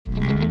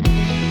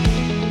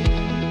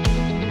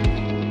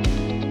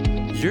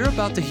You're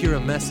about to hear a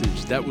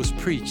message that was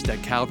preached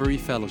at Calvary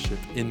Fellowship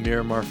in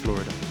Miramar,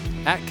 Florida.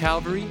 At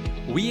Calvary,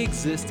 we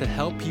exist to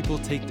help people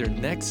take their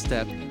next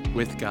step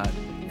with God,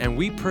 and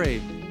we pray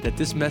that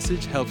this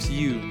message helps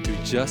you do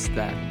just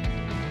that.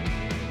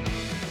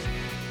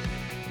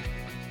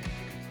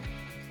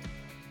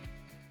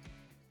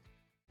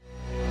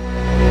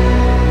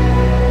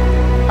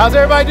 How's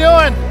everybody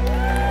doing?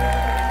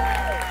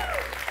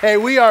 Hey,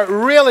 we are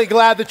really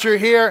glad that you're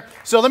here.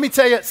 So let me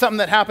tell you something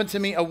that happened to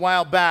me a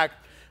while back.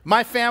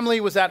 My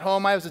family was at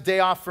home. It was a day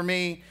off for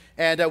me,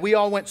 and we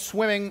all went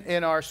swimming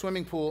in our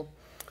swimming pool.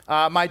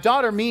 My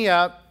daughter,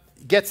 Mia,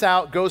 gets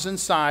out, goes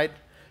inside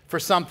for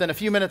something. A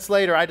few minutes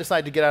later, I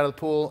decide to get out of the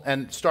pool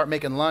and start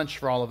making lunch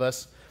for all of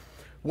us.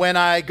 When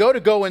I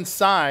go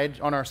inside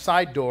on our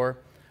side door,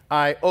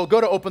 I go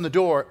to open the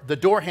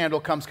door handle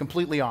comes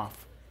completely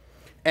off.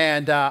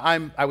 And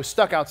I was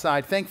stuck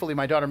outside. Thankfully,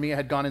 my daughter Mia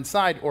had gone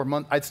inside, or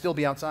I'd still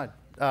be outside,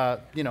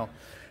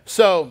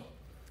 So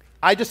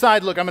I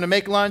decide, look, I'm going to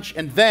make lunch,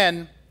 and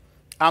then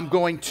I'm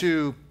going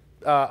to,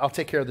 I'll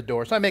take care of the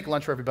door. So I make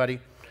lunch for everybody.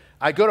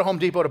 I go to Home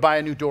Depot to buy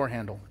a new door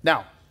handle.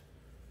 Now,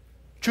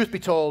 truth be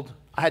told,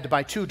 I had to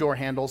buy 2 door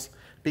handles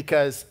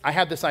because I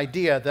had this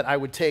idea that I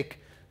would take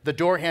the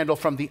door handle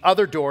from the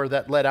other door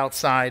that led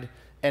outside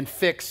and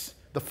fix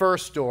the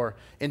first door.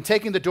 In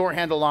taking the door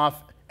handle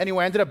off,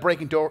 anyway, I ended up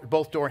breaking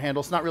both door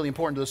handles. Not really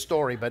important to the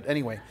story, but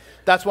anyway,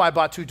 that's why I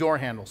bought 2 door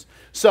handles.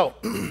 So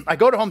I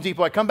go to Home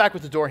Depot, I come back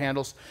with the door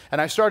handles, and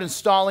I start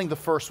installing the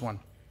first one.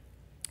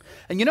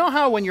 And you know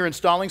how when you're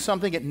installing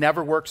something, it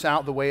never works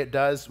out the way it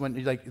does,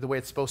 the way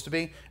it's supposed to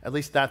be?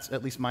 That's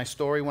at least my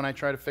story when I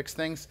try to fix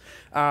things.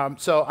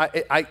 So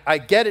I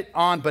get it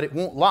on, but it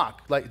won't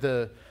lock, like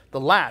the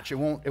latch, it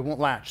won't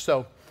latch.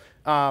 So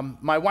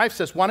my wife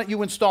says, why don't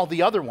you install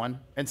the other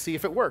one and see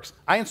if it works?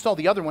 I install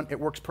the other one, it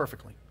works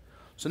perfectly.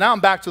 So now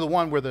I'm back to the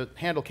one where the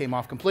handle came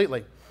off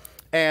completely.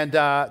 And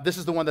this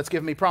is the one that's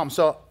giving me problems.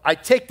 So I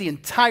take the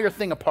entire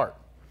thing apart.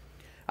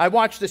 I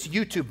watched this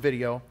YouTube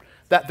video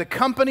that the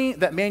company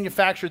that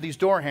manufactured these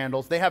door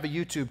handles, they have a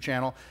YouTube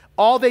channel.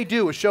 All they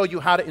do is show you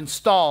how to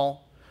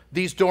install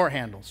these door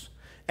handles.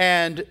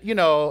 And, you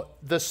know,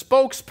 the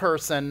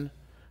spokesperson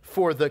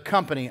for the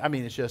company, I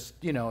mean, it's just,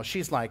 you know,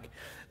 she's like,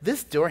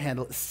 this door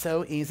handle is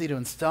so easy to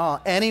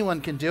install.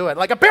 Anyone can do it.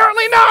 Like,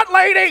 apparently not,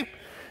 lady!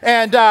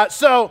 And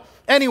so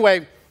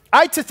anyway,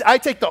 I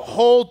take the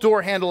whole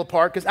door handle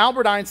apart because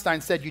Albert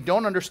Einstein said you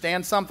don't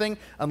understand something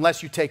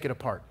unless you take it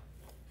apart.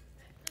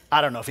 I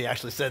don't know if he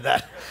actually said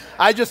that.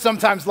 I just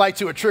sometimes like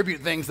to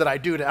attribute things that I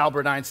do to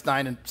Albert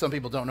Einstein, and some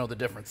people don't know the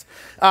difference.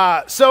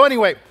 So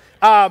anyway,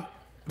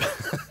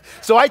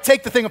 so I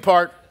take the thing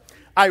apart,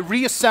 I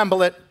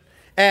reassemble it,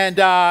 and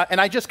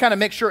I just kind of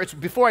make sure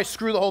before I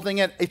screw the whole thing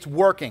in, it's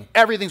working.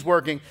 Everything's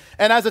working.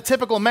 And as a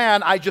typical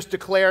man, I just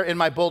declare in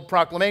my bold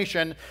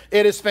proclamation,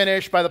 it is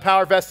finished by the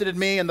power vested in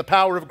me and the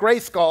power of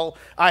Grayskull,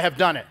 I have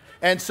done it.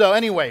 And so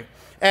anyway,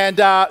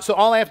 so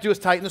all I have to do is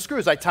tighten the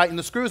screws. I tighten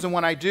the screws, and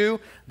when I do,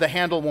 the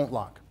handle won't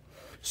lock.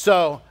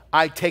 So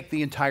I take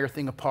the entire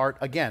thing apart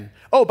again.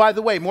 Oh, by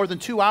the way, more than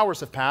 2 hours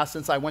have passed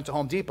since I went to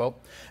Home Depot,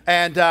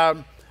 and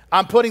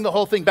I'm putting the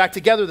whole thing back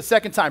together the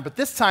second time, but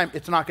this time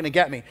it's not going to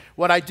get me.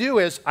 What I do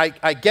is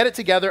I get it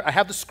together. I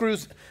have the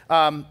screws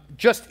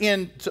just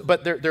in,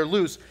 but they're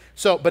loose.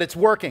 But it's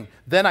working.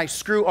 Then I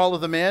screw all of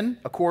them in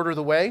a quarter of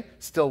the way,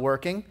 still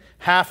working.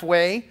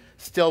 Halfway,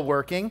 still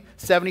working.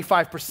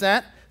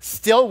 75%,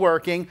 still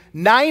working.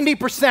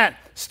 90%,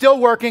 still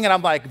working. And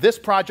I'm like, this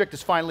project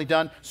is finally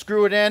done.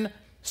 Screw it in,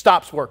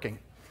 stops working.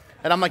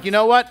 And I'm like, you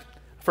know what?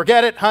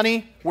 Forget it,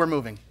 honey. We're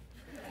moving.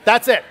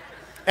 That's it.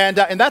 And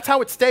that's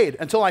how it stayed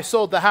until I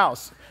sold the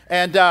house.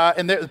 And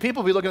the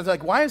people will be looking at it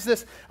like, why is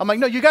this? I'm like,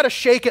 no, you got to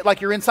shake it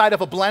like you're inside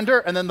of a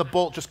blender, and then the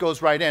bolt just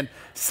goes right in.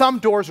 Some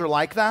doors are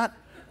like that.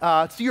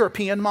 It's the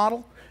European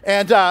model.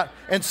 And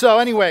so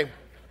anyway,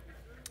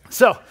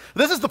 so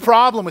this is the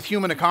problem with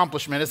human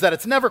accomplishment, is that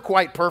it's never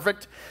quite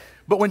perfect.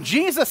 But when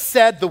Jesus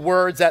said the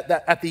words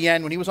at the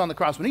end, when he was on the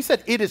cross, when he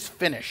said, it is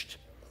finished,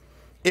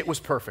 it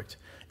was perfect.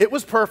 It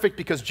was perfect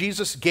because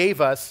Jesus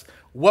gave us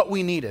what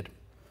we needed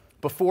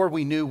before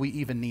we knew we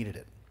even needed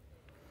it.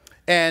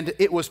 And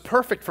it was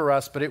perfect for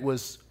us, but it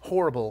was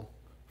horrible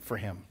for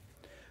him.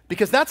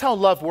 Because that's how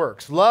love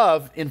works.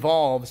 Love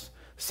involves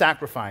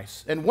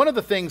sacrifice. And one of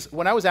the things,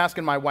 when I was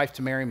asking my wife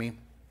to marry me,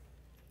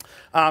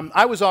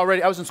 I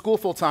was in school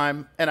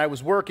full-time, and I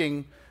was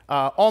working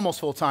almost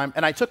full-time,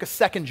 and I took a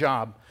second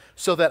job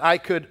so that I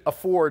could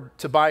afford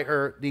to buy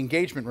her the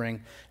engagement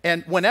ring.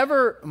 And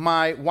whenever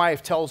my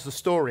wife tells the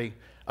story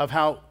of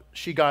how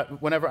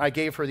whenever I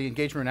gave her the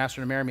engagement and asked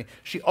her to marry me,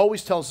 she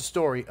always tells the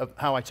story of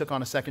how I took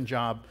on a second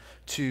job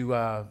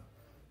to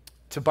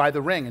buy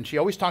the ring. And she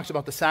always talks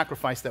about the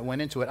sacrifice that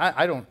went into it.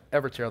 I don't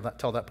ever tell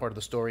that part of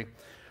the story.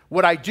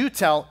 What I do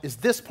tell is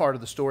this part of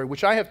the story,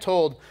 which I have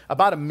told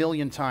about 1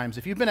 million times.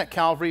 If you've been at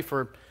Calvary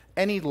for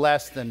any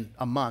less than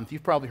a month,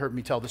 you've probably heard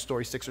me tell this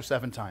story 6 or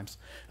 7 times.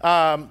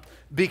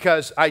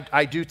 Because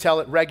I do tell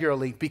it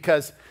regularly,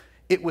 because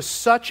it was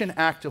such an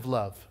act of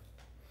love,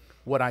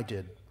 what I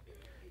did.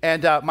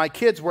 And my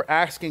kids were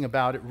asking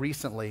about it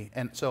recently,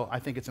 and so I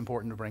think it's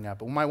important to bring up.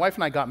 But when my wife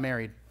and I got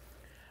married,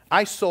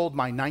 I sold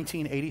my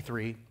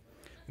 1983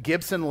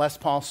 Gibson Les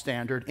Paul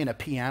Standard in a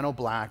piano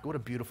black. What a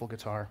beautiful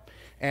guitar.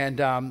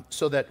 And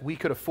so that we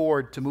could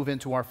afford to move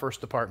into our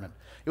first apartment.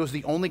 It was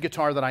the only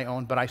guitar that I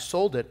owned, but I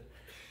sold it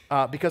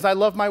because I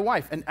love my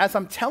wife. And as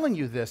I'm telling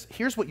you this,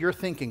 here's what you're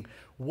thinking.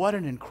 What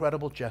an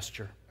incredible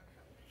gesture.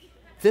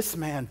 This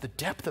man, the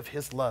depth of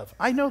his love.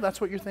 I know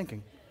that's what you're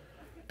thinking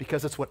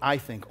because it's what I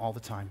think all the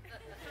time.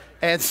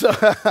 And so,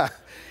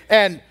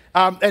 and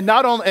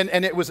not only,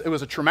 and it was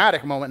a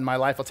traumatic moment in my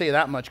life. I'll tell you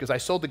that much because I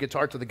sold the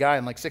guitar to the guy,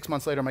 and like 6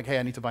 months later, I'm like, hey,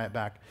 I need to buy it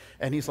back.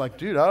 And he's like,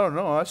 dude, I don't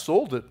know, I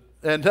sold it.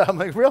 And I'm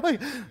like, really?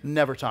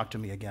 Never talk to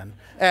me again.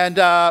 And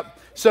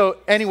so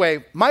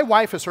anyway, my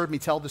wife has heard me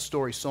tell this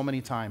story so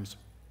many times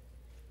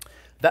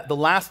that the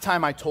last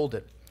time I told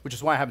it, which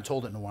is why I haven't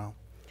told it in a while,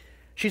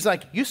 she's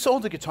like, you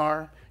sold the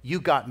guitar, you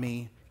got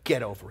me,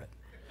 get over it.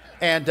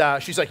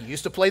 And she's like, you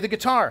used to play the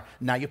guitar,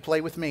 now you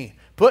play with me.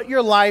 Put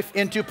your life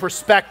into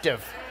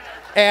perspective.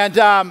 And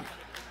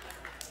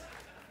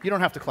you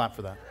don't have to clap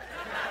for that.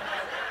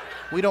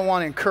 We don't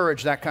want to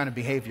encourage that kind of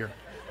behavior.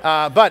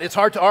 But it's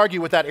hard to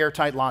argue with that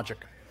airtight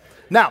logic.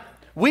 Now,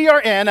 we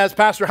are in, as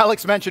Pastor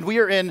Alex mentioned, we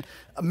are in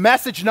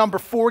message number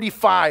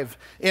 45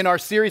 in our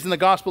series in the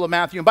Gospel of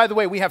Matthew. And by the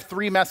way, we have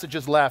 3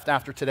 messages left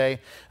after today.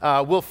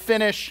 We'll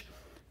finish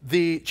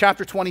the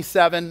chapter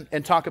 27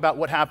 and talk about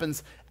what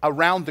happens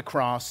around the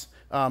cross.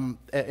 And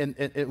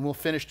we'll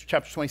finish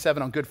chapter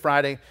 27 on Good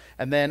Friday.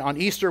 And then on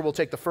Easter, we'll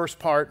take the first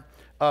part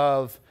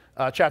of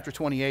chapter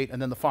 28.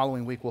 And then the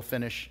following week, we'll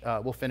finish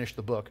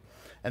the book.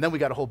 And then we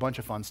got a whole bunch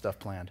of fun stuff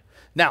planned.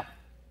 Now,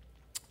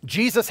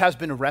 Jesus has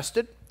been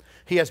arrested.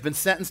 He has been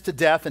sentenced to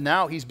death. And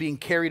now he's being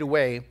carried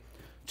away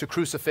to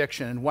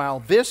crucifixion. And while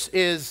this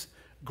is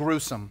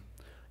gruesome,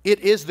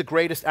 it is the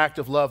greatest act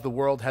of love the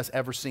world has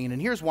ever seen.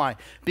 And here's why.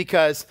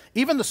 Because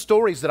even the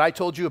stories that I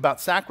told you about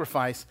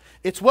sacrifice,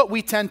 it's what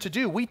we tend to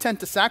do. We tend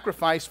to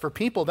sacrifice for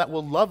people that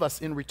will love us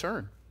in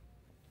return.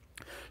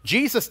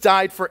 Jesus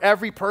died for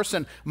every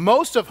person,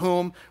 most of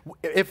whom,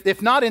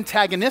 if not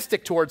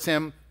antagonistic towards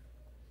him,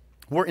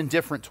 were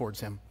indifferent towards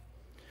him.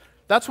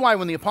 That's why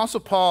when the Apostle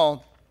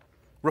Paul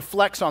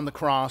reflects on the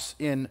cross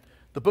in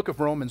the book of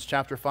Romans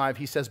chapter 5,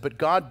 he says, but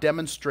God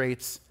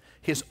demonstrates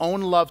his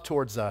own love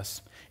towards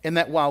us in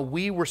that while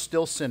we were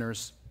still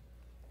sinners,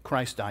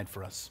 Christ died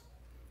for us.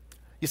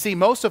 You see,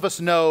 most of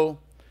us know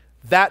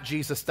that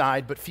Jesus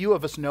died, but few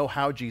of us know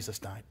how Jesus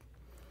died.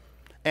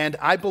 And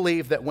I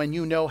believe that when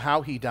you know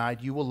how he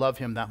died, you will love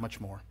him that much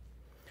more.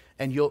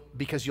 And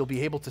because you'll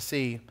be able to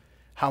see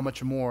how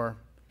much more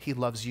he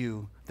loves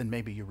you than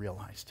maybe you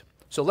realized.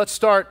 So let's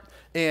start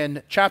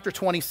in chapter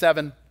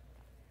 27.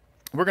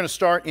 We're going to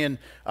start in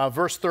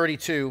verse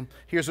 32.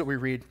 Here's what we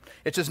read.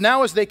 It says,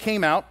 now as they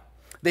came out,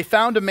 they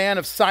found a man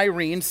of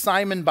Cyrene,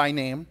 Simon by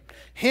name.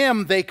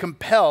 Him they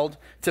compelled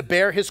to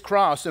bear his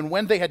cross. And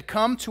when they had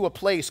come to a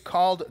place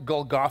called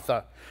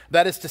Golgotha,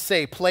 that is to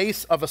say,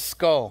 place of a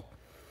skull,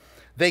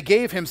 they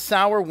gave him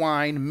sour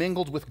wine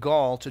mingled with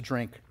gall to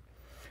drink.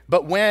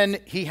 But when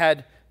he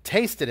had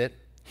tasted it,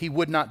 he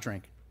would not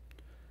drink.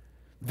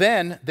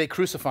 Then they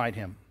crucified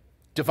him,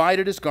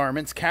 divided his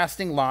garments,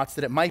 casting lots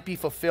that it might be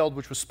fulfilled,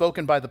 which was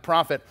spoken by the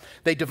prophet.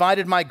 They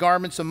divided my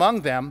garments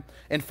among them,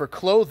 and for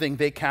clothing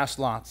they cast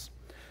lots.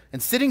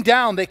 And sitting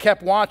down, they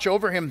kept watch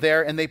over him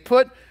there, and they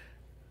put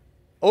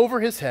over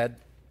his head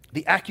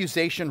the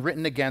accusation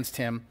written against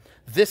him,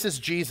 this is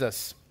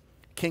Jesus,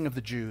 King of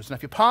the Jews. Now,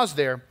 if you pause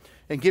there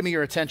and give me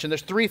your attention,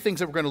 there's 3 things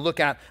that we're going to look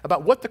at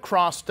about what the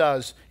cross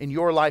does in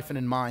your life and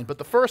in mine. But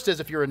the first is,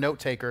 if you're a note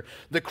taker,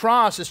 the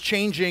cross is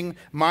changing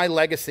my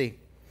legacy.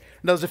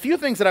 Now, there's a few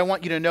things that I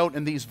want you to note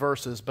in these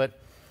verses, but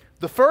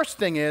the first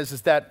thing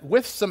is that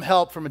with some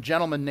help from a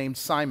gentleman named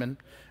Simon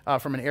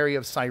from an area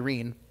of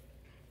Cyrene,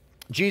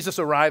 Jesus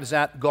arrives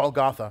at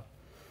Golgotha,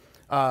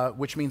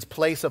 which means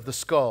place of the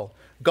skull.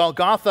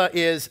 Golgotha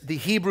is the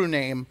Hebrew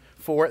name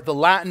for it. The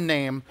Latin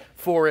name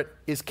for it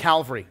is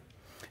Calvary,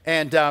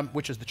 and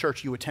which is the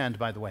church you attend,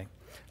 by the way.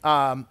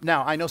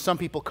 Now, I know some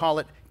people call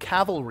it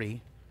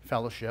cavalry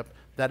fellowship.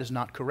 That is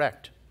not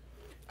correct.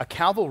 A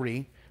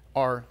cavalry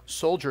are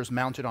soldiers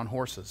mounted on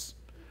horses.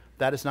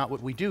 That is not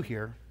what we do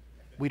here.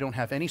 We don't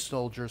have any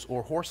soldiers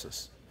or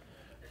horses.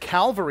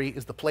 Calvary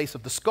is the place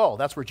of the skull.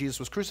 That's where Jesus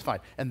was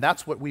crucified. And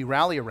that's what we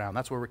rally around.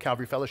 That's where we're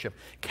Calvary Fellowship.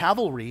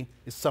 Cavalry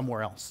is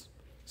somewhere else.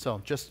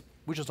 So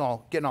we're just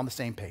all getting on the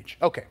same page.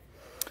 Okay.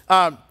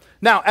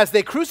 Now, as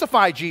they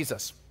crucify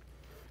Jesus,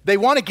 they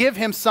want to give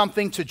him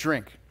something to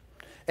drink.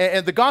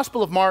 And the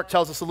Gospel of Mark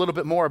tells us a little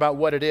bit more about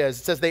what it is.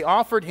 It says they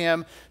offered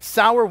him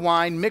sour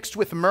wine mixed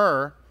with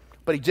myrrh,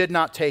 but he did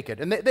not take it.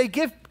 And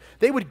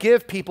they would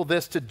give people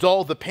this to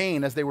dull the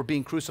pain as they were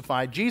being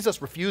crucified.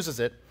 Jesus refuses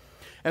it.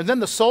 And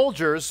then the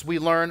soldiers, we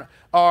learn,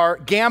 are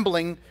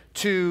gambling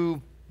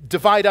to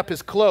divide up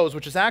his clothes,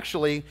 which is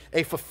actually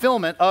a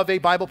fulfillment of a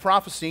Bible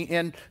prophecy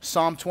in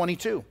Psalm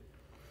 22.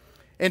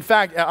 In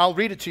fact, I'll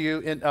read it to you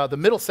in the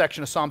middle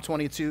section of Psalm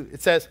 22.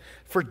 It says,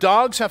 for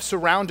dogs have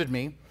surrounded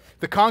me,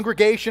 The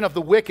congregation of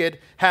the wicked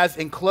has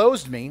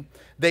enclosed me.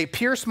 They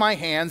pierce my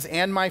hands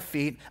and my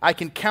feet. I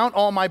can count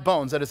all my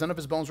bones. That is, none of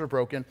his bones were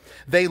broken.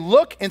 They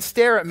look and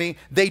stare at me.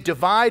 They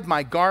divide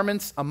my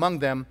garments among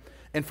them,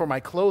 and for my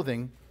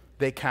clothing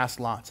they cast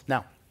lots.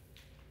 Now,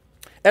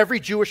 every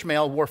Jewish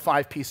male wore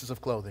 5 pieces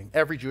of clothing.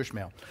 Every Jewish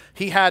male.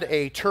 He had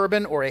a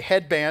turban or a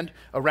headband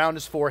around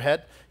his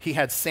forehead. He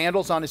had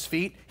sandals on his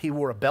feet. He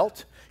wore a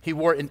belt. He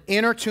wore an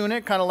inner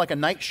tunic, kind of like a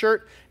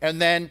nightshirt,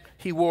 and then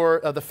he wore,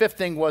 the 5th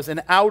thing was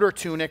an outer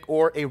tunic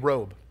or a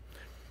robe.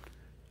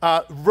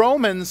 The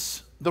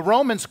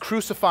Romans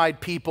crucified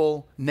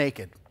people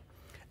naked.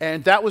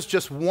 And that was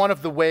just one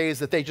of the ways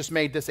that they just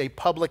made this a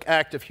public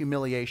act of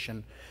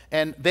humiliation.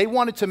 And they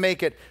wanted to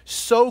make it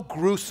so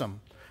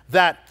gruesome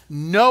that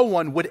no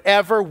one would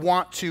ever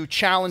want to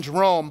challenge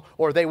Rome,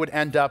 or they would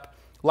end up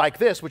like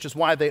this, which is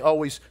why they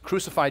always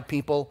crucified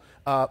people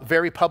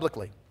very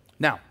publicly.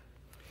 Now,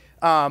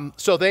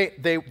 so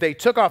they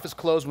took off his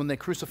clothes when they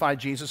crucified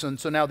Jesus, and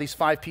so now these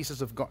 5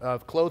 pieces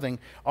of clothing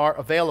are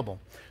available.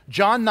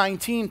 John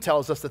 19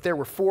 tells us that there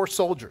were 4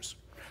 soldiers.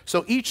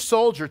 So each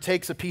soldier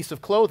takes a piece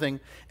of clothing,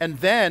 and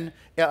then,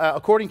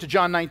 according to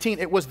John 19,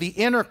 it was the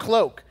inner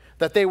cloak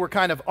that they were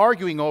kind of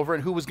arguing over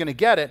and who was going to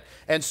get it,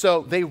 and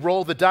so they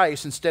roll the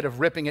dice instead of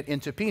ripping it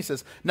into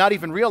pieces, not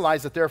even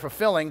realize that they're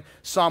fulfilling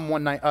Psalm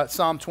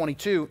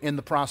 22 in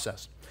the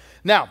process.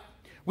 Now,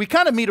 we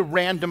kind of meet a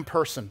random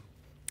person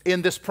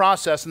in this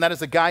process, and that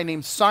is a guy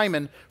named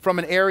Simon from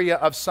an area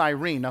of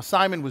Cyrene. Now,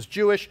 Simon was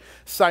Jewish.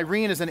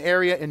 Cyrene is an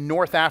area in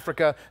North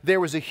Africa. There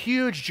was a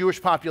huge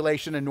Jewish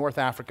population in North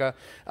Africa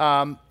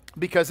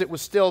because it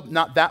was still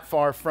not that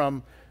far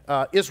from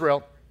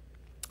Israel,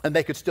 and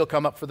they could still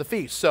come up for the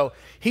feast. So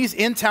he's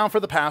in town for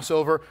the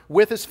Passover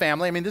with his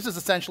family. I mean, this is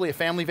essentially a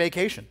family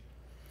vacation.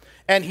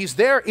 And he's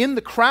there in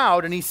the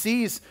crowd, and he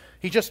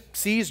just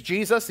sees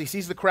Jesus. He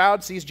sees the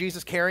crowd, sees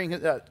Jesus carrying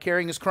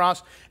his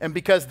cross. And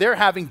because they're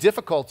having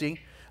difficulty,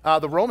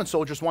 the Roman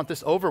soldiers want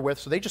this over with,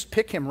 so they just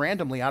pick him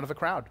randomly out of the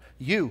crowd.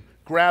 You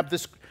grab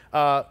this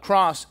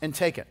cross and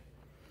take it.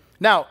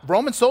 Now,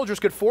 Roman soldiers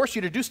could force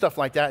you to do stuff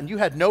like that, and you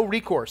had no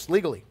recourse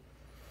legally.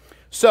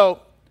 So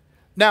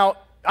now,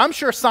 I'm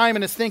sure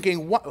Simon is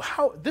thinking,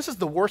 this is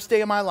the worst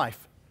day of my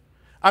life.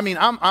 I mean,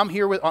 I'm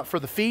here for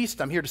the feast.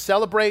 I'm here to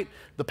celebrate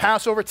the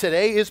Passover.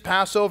 Today is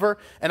Passover,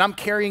 and I'm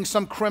carrying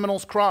some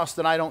criminal's cross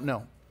that I don't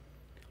know.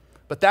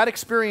 But that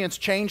experience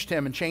changed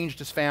him and changed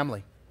his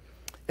family.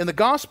 In the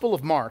Gospel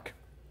of Mark,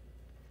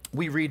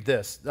 we read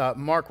this.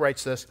 Mark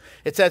writes this.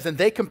 It says, "And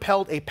they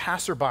compelled a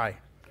passerby,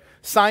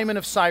 Simon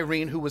of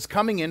Cyrene, who was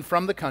coming in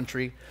from the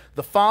country,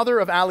 the father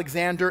of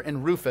Alexander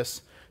and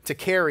Rufus, to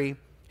carry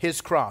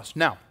his cross."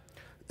 Now,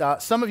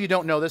 some of you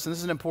don't know this, and this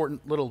is an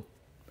important little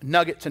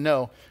nugget to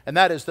know, and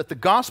that is that the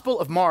Gospel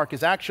of Mark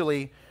is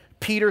actually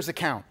Peter's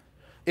account.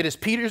 It is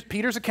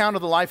Peter's account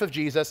of the life of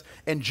Jesus,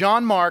 and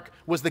John Mark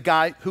was the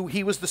guy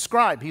he was the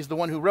scribe. He's the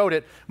one who wrote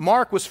it.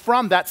 Mark was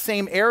from that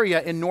same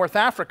area in North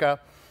Africa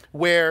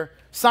where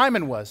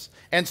Simon was.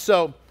 And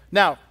so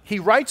now he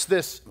writes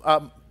this,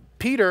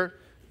 Peter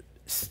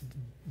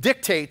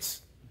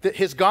dictates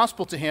his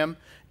gospel to him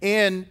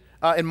and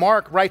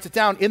Mark writes it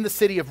down in the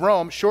city of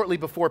Rome shortly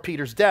before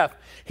Peter's death.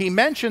 He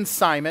mentions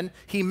Simon.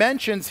 He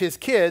mentions his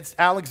kids,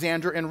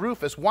 Alexander and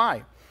Rufus.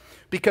 Why?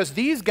 Because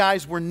these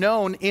guys were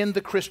known in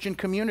the Christian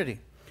community.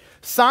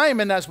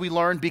 Simon, as we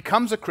learn,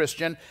 becomes a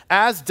Christian,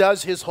 as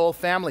does his whole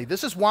family.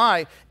 This is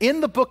why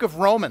in the book of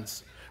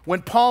Romans,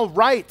 when Paul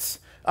writes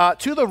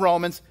to the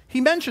Romans, he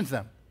mentions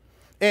them.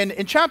 And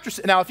in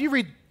now, if you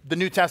read the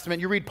New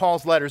Testament, you read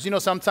Paul's letters, you know,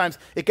 sometimes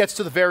it gets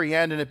to the very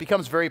end and it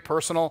becomes very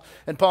personal.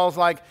 And Paul's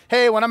like,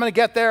 hey, when I'm going to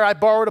get there, I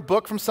borrowed a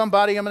book from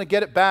somebody. I'm going to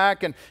get it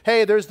back. And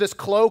hey, there's this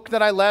cloak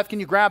that I left.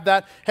 Can you grab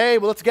that? Hey,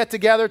 well, let's get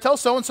together. Tell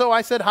so-and-so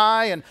I said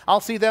hi, and I'll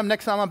see them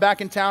next time I'm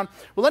back in town.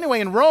 Well, anyway,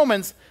 in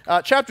Romans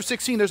chapter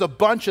 16, there's a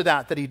bunch of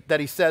that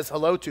he says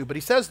hello to. But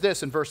he says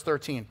this in verse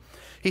 13.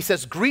 He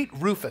says, "Greet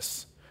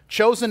Rufus,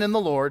 chosen in the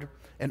Lord,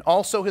 and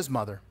also his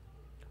mother,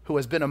 who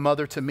has been a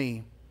mother to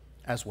me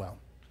as well."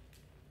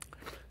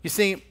 You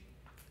see,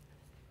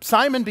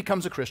 Simon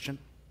becomes a Christian.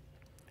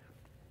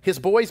 His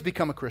boys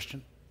become a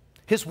Christian.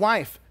 His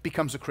wife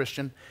becomes a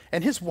Christian.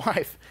 And his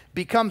wife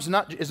is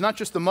not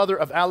just the mother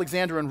of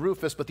Alexander and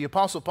Rufus, but the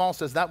Apostle Paul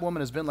says that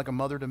woman has been like a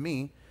mother to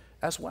me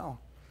as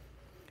well.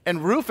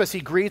 And Rufus he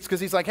greets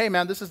because he's like, hey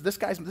man, this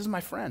is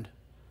my friend.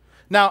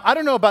 Now, I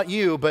don't know about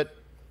you, but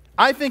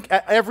I think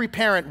every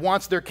parent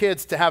wants their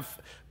kids to have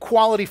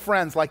quality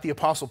friends like the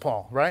Apostle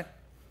Paul, right?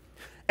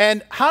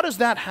 And how does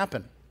that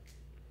happen?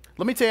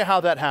 Let me tell you how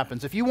that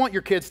happens. If you want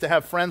your kids to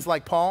have friends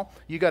like Paul,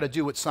 you got to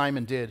do what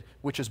Simon did,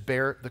 which is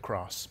bear the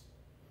cross.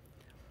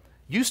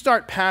 You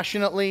start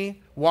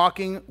passionately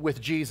walking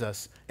with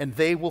Jesus, and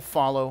they will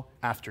follow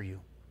after you.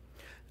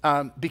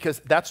 Because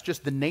that's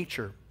just the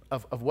nature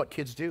of what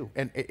kids do.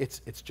 And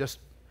it's just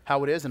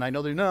how it is. And I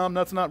know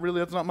that's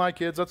not my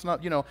kids. That's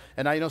not,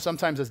 And I know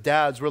sometimes as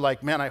dads, we're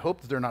like, man, I hope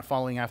that they're not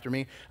following after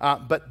me.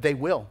 But they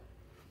will.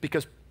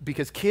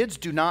 Because kids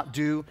do not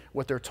do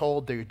what they're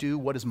told. They do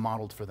what is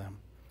modeled for them.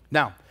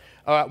 Now,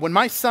 when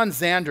my son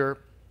Xander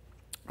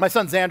My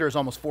son Xander is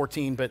almost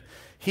 14, but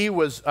he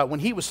was, when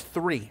he was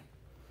 3,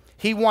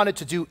 he wanted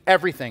to do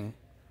everything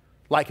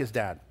like his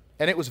dad.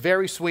 And it was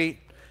very sweet.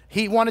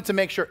 He wanted to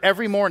make sure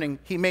every morning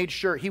he made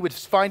sure he would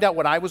find out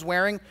what I was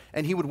wearing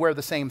and he would wear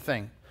the same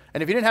thing.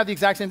 And if he didn't have the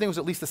exact same thing, it was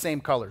at least the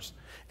same colors.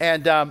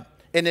 And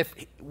if,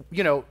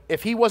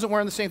 if he wasn't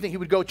wearing the same thing, he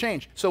would go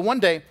change. So one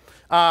day,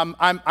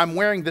 I'm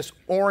wearing this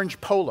orange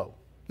polo.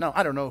 Now,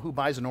 I don't know who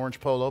buys an orange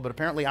polo, but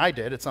apparently I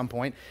did at some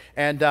point.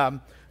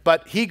 And,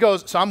 but he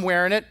goes, so I'm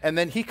wearing it, and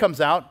then he comes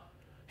out.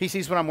 He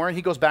sees what I'm wearing.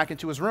 He goes back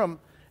into his room,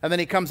 and then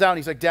he comes out, and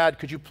he's like, Dad,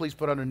 could you please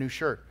put on a new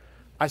shirt?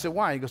 I said,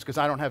 why? He goes, because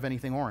I don't have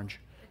anything orange.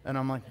 And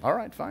I'm like, all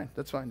right, fine,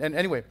 that's fine. And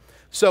anyway,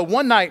 so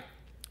one night,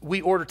 we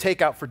order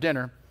takeout for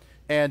dinner,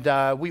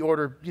 and we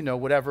order,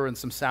 whatever, and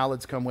some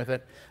salads come with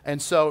it.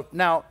 And so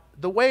now,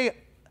 the way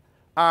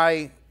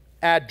I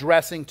add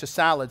dressing to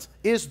salads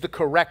is the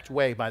correct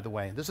way, by the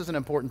way. This is an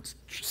important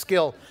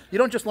skill. You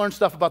don't just learn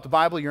stuff about the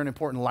Bible, you're learning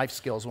important life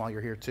skills while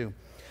you're here too.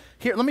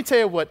 Here, let me tell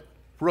you what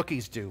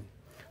rookies do.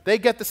 They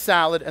get the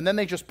salad, and then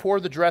they just pour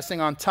the dressing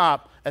on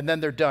top, and then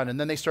they're done, and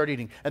then they start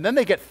eating. And then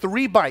they get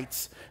 3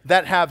 bites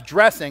that have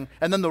dressing,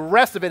 and then the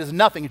rest of it is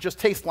nothing. It just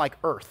tastes like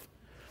earth.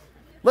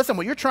 Listen,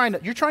 you're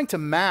trying to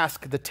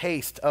mask the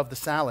taste of the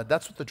salad.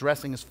 That's what the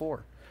dressing is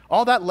for.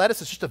 All that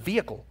lettuce is just a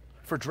vehicle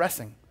for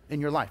dressing in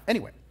your life.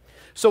 Anyway,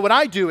 so what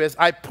I do is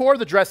I pour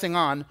the dressing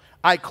on,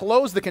 I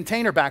close the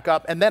container back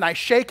up, and then I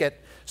shake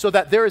it so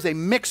that there is a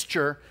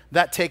mixture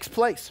that takes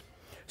place.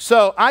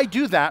 So I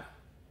do that,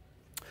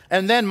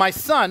 and then my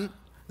son,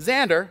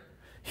 Xander,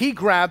 he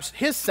grabs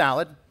his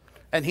salad,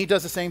 and he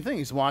does the same thing.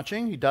 He's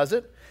watching, he does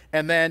it,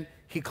 and then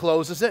he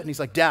closes it, and he's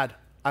like, Dad,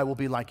 I will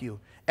be like you.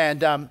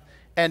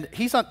 And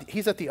he's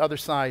at the other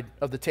side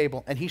of the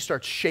table, and he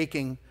starts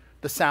shaking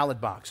the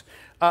salad box.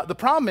 The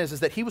problem is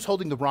that he was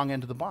holding the wrong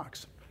end of the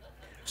box.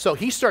 So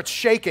he starts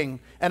shaking,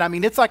 and I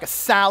mean, it's like a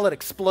salad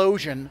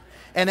explosion,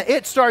 and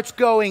it starts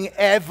going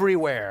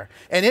everywhere.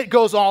 And it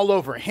goes all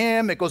over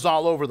him, it goes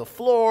all over the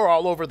floor,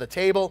 all over the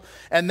table.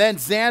 And then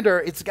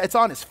Xander, it's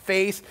on his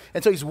face,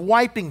 and so he's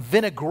wiping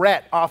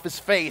vinaigrette off his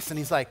face, and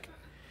he's like,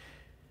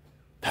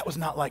 that was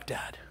not like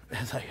Dad. And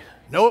I was like,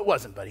 no, it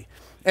wasn't, buddy.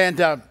 And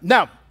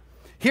now,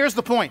 here's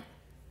the point.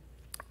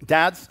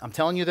 Dads, I'm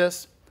telling you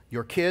this,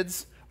 your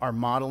kids are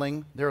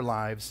modeling their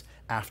lives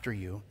after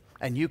you.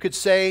 And you could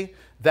say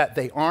that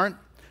they aren't,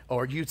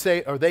 or you'd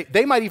say, or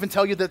they might even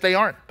tell you that they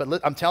aren't, but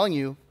I'm telling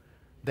you,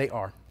 they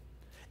are.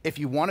 If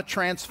you want to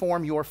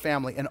transform your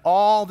family, and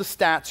all the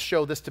stats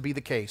show this to be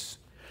the case,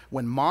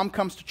 when mom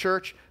comes to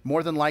church,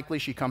 more than likely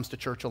she comes to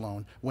church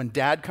alone. When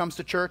dad comes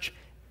to church,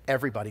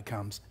 everybody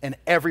comes, and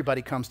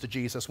everybody comes to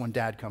Jesus when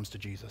dad comes to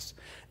Jesus.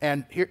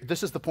 And here,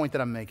 this is the point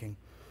that I'm making.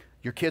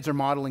 Your kids are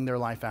modeling their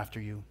life after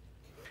you.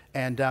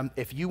 And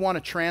if you want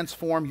to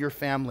transform your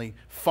family,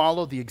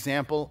 follow the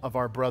example of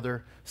our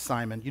brother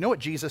Simon. You know what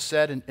Jesus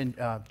said in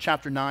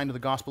chapter 9 of the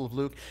Gospel of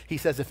Luke? He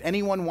says, if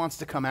anyone wants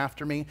to come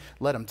after me,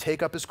 let him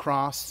take up his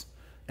cross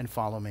and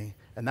follow me.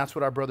 And that's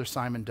what our brother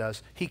Simon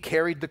does. He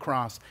carried the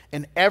cross,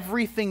 and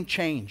everything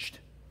changed.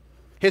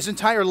 His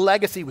entire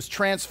legacy was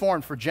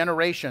transformed for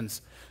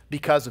generations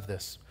because of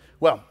this.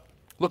 Well,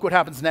 look what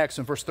happens next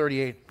in verse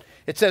 38.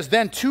 It says,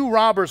 then 2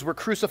 robbers were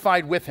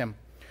crucified with him,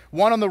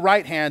 one on the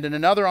right hand and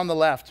another on the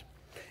left.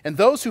 And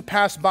those who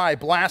passed by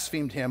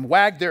blasphemed him,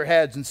 wagged their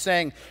heads, and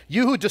saying,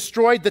 you who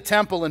destroyed the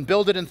temple and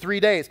built it in 3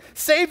 days,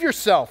 save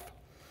yourself.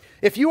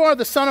 If you are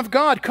the Son of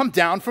God, come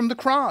down from the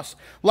cross.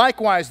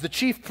 Likewise, the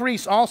chief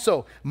priests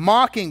also,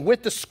 mocking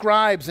with the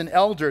scribes and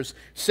elders,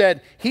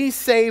 said, he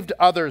saved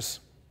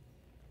others.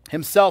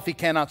 Himself he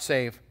cannot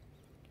save.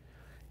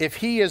 If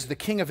he is the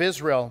King of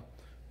Israel,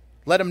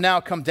 let him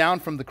now come down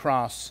from the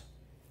cross,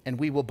 and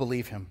we will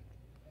believe him.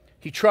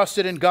 He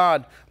trusted in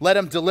God. Let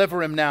him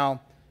deliver him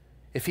now,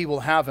 if he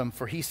will have him,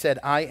 for he said,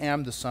 I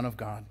am the Son of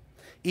God.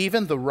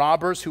 Even the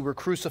robbers who were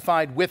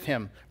crucified with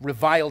him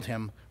reviled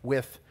him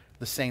with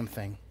the same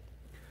thing.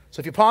 So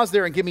if you pause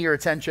there and give me your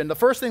attention, the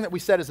first thing that we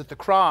said is that the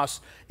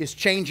cross is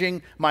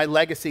changing my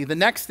legacy. The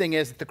next thing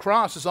is that the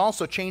cross is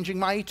also changing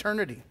my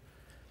eternity.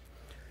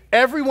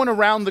 Everyone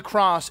around the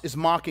cross is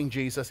mocking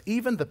Jesus,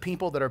 even the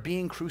people that are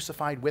being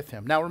crucified with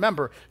him. Now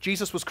remember,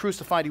 Jesus was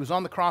crucified. He was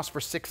on the cross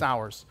for 6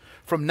 hours,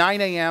 from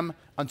 9 a.m.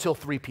 until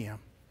 3 p.m.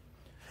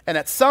 And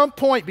at some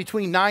point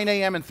between 9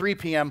 a.m. and 3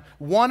 p.m.,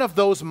 one of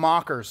those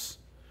mockers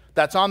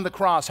that's on the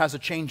cross has a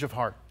change of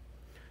heart.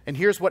 And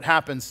here's what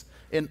happens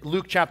in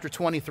Luke chapter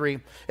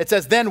 23. It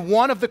says, then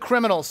one of the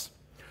criminals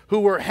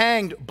who were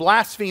hanged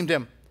blasphemed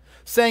him,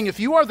 saying, if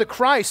you are the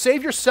Christ,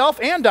 save yourself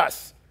and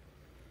us.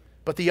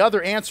 But the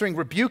other answering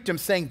rebuked him,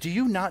 saying, do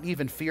you not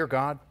even fear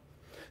God,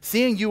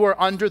 seeing you are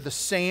under the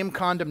same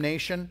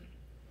condemnation?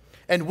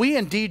 And we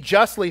indeed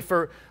justly,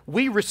 for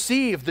we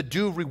receive the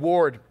due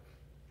reward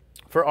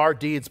for our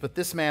deeds, but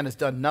this man has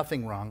done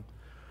nothing wrong.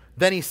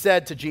 Then he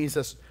said to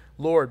Jesus,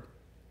 Lord,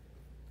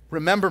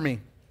 remember me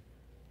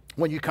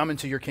when you come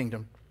into your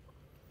kingdom.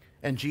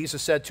 And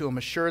Jesus said to him,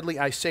 assuredly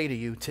I say to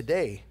you,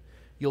 today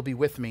you'll be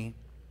with me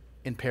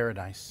in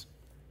paradise.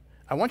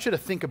 I want you to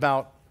think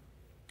about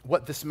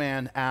what this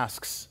man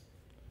asks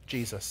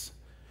Jesus.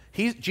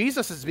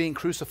 Jesus is being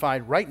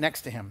crucified right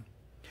next to him.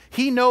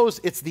 He knows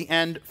it's the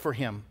end for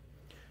him,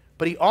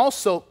 but he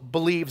also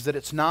believes that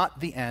it's not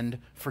the end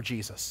for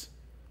Jesus.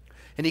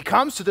 And he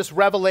comes to this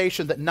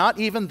revelation that not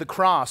even the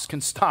cross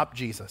can stop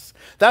Jesus.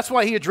 That's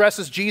why he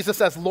addresses Jesus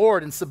as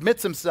Lord and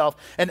submits himself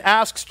and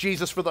asks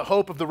Jesus for the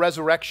hope of the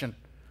resurrection.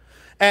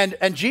 And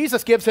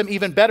Jesus gives him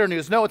even better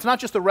news. No, it's not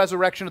just the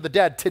resurrection of the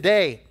dead.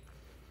 Today,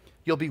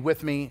 you'll be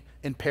with me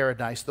in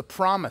paradise. The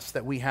promise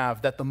that we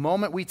have that the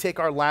moment we take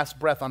our last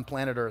breath on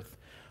planet Earth,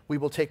 we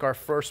will take our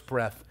first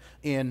breath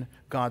in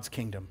God's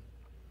kingdom.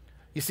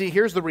 You see,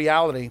 here's the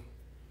reality,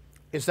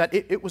 is that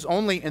it was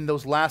only in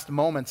those last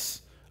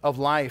moments of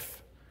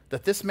life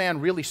that this man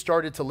really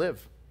started to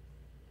live.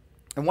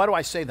 And why do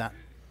I say that?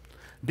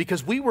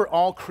 Because we were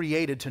all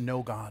created to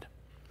know God.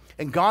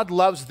 And God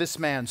loves this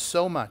man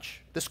so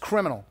much, this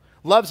criminal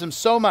loves him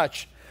so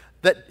much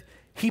that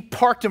he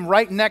parked him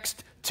right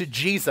next to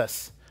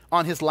Jesus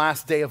on his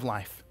last day of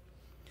life.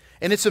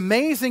 And it's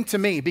amazing to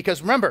me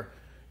because remember,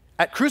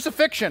 at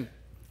crucifixion,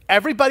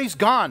 everybody's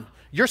gone.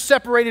 You're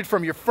separated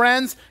from your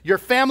friends, your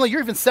family,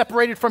 you're even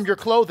separated from your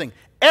clothing.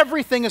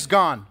 Everything is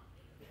gone.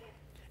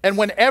 And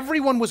when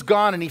everyone was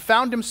gone and he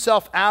found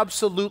himself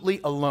absolutely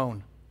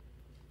alone,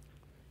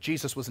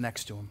 Jesus was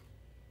next to him.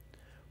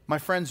 My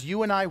friends,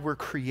 you and I were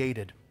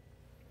created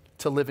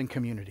to live in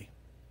community.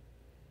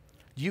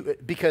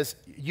 Because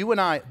you and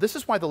I, this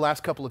is why the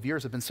last couple of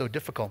years have been so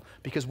difficult,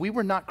 because we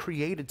were not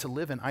created to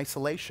live in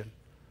isolation.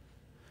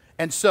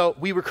 And so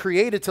we were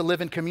created to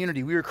live in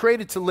community. We were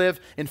created to live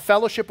in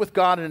fellowship with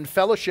God and in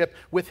fellowship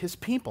with his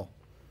people.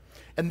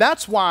 And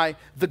that's why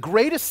the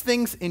greatest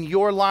things in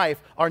your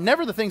life are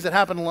never the things that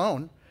happen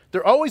alone.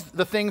 They're always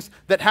the things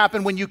that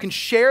happen when you can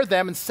share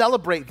them and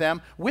celebrate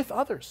them with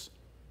others.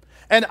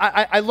 And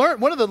I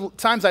learned, one of the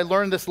times I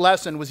learned this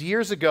lesson was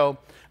years ago.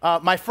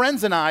 My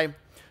friends and I,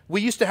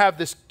 we used to have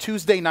this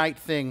Tuesday night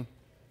thing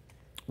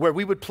where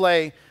we would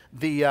play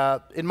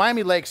in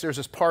Miami Lakes, there's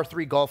this par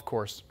 3 golf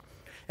course.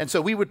 And so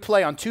we would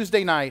play on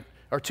Tuesday night,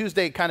 or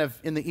Tuesday kind of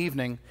in the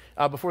evening,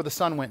 before the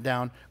sun went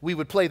down, we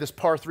would play this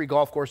par 3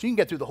 golf course. You can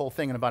get through the whole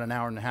thing in about an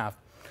hour and a half.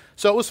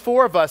 So it was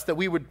 4 of us that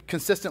we would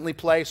consistently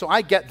play. So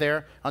I get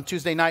there on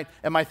Tuesday night,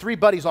 and my 3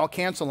 buddies all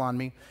cancel on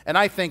me. And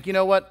I think, you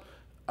know what?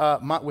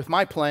 With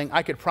my playing,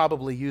 I could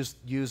probably use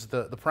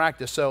the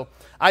practice. So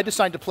I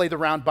decided to play the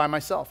round by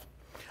myself.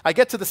 I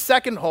get to the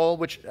second hole,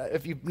 which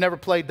if you've never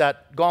played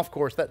that golf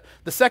course,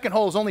 the second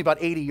hole is only about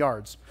 80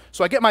 yards.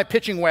 So I get my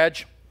pitching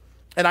wedge,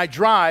 and I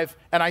drive,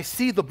 and I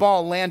see the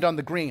ball land on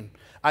the green.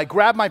 I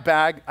grab my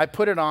bag, I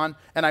put it on,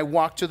 and I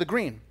walk to the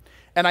green.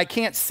 And I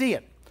can't see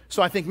it.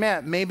 So I think,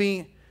 man,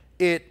 maybe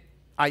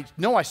I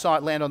know I saw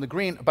it land on the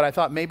green, but I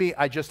thought maybe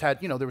I just had,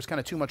 there was kind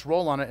of too much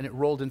roll on it, and it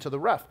rolled into the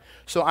rough.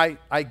 So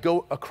I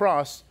go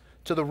across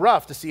to the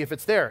rough to see if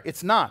it's there.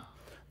 It's not.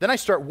 Then I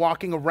start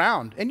walking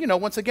around. And,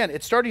 once again,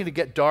 it's starting to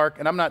get dark,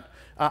 and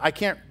I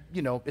can't,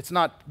 it's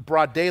not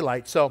broad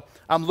daylight. So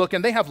I'm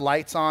looking. They have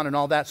lights on and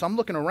all that. So I'm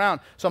looking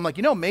around. So I'm like,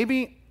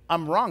 maybe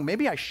I'm wrong.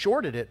 Maybe I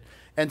shorted it.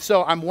 And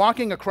so I'm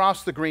walking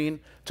across the green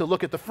to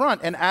look at the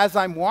front. And as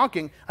I'm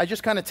walking, I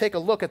just kind of take a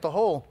look at the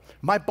hole.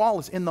 My ball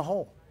is in the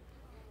hole.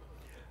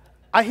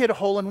 I hit a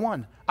hole in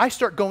one. I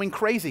start going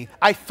crazy.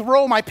 I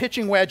throw my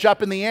pitching wedge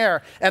up in the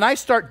air, and I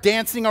start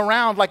dancing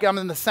around like I'm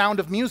in the Sound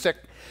of Music.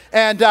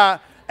 And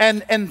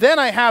then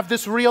I have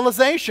this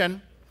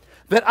realization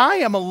that I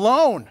am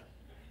alone,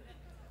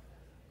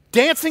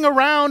 dancing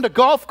around a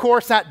golf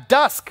course at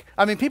dusk.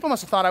 I mean, people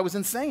must have thought I was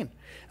insane.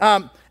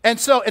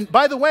 And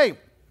by the way,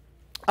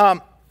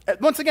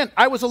 once again,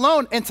 I was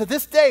alone, and to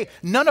this day,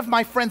 none of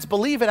my friends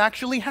believe it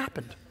actually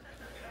happened.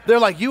 They're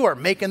like, you are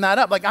making that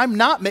up. Like, I'm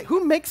not.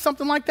 Who makes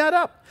something like that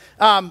up?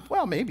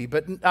 Well, maybe,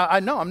 but I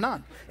know I'm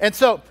not. And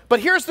so,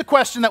 but here's the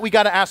question that we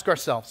got to ask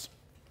ourselves.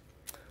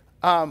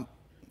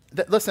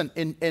 Listen,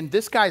 in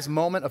this guy's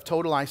moment of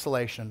total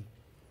isolation,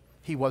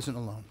 he wasn't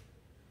alone.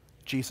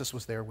 Jesus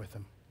was there with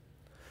him.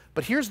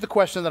 But here's the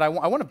question that I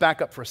want to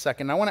back up for a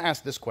second. I want to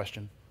ask this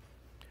question.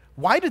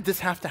 Why did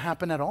this have to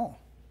happen at all?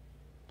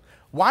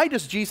 Why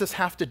does Jesus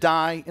have to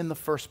die in the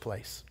first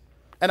place?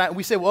 And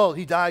we say, well,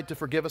 he died to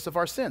forgive us of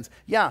our sins.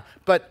 Yeah,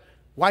 but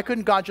why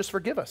couldn't God just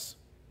forgive us?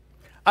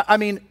 I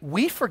mean,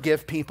 we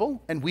forgive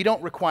people, and we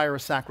don't require a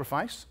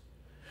sacrifice.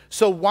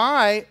 So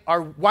why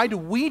do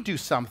we do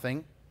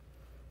something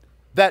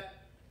that,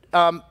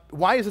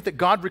 why is it that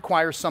God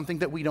requires something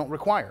that we don't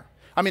require?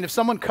 I mean, if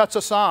someone cuts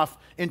us off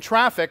in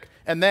traffic,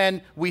 and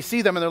then we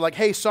see them, and they're like,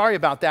 hey, sorry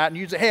about that, and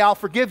you say, hey, I'll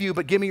forgive you,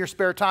 but give me your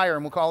spare tire,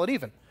 and we'll call it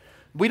even.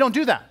 We don't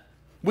do that.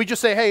 We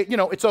just say, hey,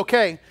 it's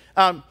okay.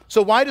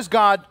 So why does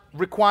God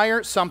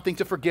require something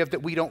to forgive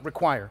that we don't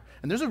require?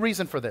 And there's a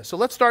reason for this. So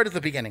let's start at the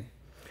beginning.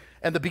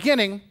 And the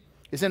beginning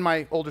is in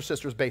my older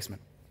sister's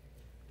basement.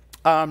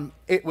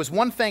 It was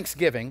one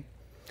Thanksgiving.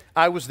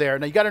 I was there.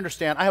 Now, you got to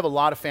understand, I have a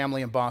lot of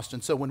family in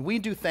Boston. So when we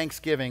do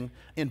Thanksgiving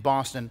in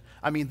Boston,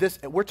 I mean,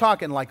 we're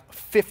talking like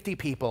 50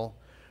 people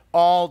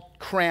all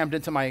crammed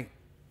into my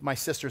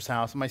sister's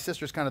house. My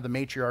sister's kind of the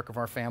matriarch of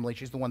our family.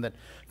 She's the one that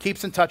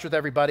keeps in touch with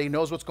everybody,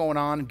 knows what's going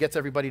on, and gets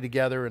everybody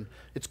together, and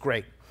it's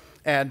great.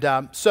 And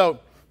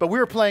but we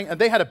were playing, and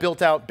they had a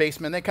built-out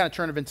basement. They kind of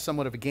turned it into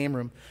somewhat of a game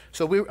room.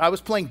 So I was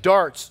playing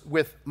darts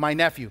with my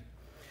nephew.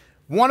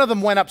 One of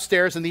them went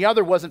upstairs, and the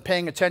other wasn't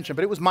paying attention,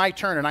 but it was my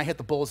turn, and I hit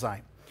the bullseye.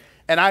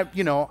 And I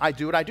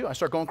do what I do. I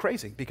start going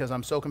crazy because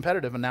I'm so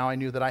competitive, and now I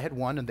knew that I had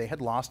won and they had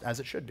lost, as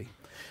it should be.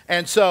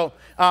 And so,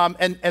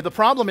 and the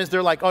problem is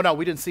they're like, oh, no,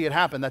 we didn't see it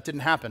happen. That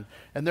didn't happen.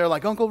 And they're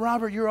like, Uncle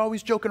Robert, you're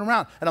always joking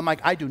around. And I'm like,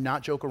 I do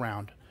not joke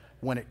around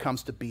when it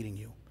comes to beating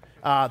you.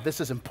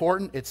 This is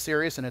important, it's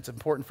serious, and it's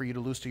important for you to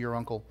lose to your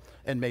uncle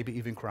and maybe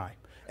even cry.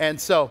 And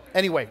so,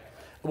 anyway,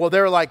 well,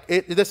 they're like,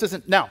 this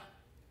isn't, now,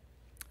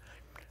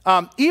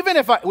 even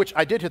if which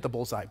I did hit the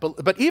bullseye,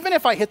 but even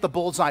if I hit the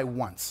bullseye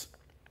once,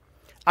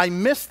 I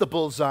miss the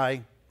bullseye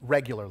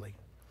regularly.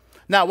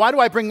 Now, why do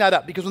I bring that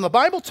up? Because when the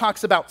Bible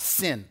talks about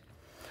sin,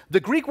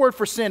 the Greek word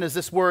for sin is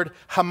this word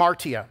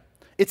hamartia.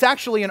 It's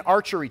actually an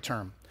archery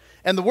term.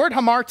 And the word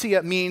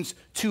hamartia means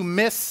to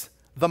miss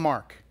the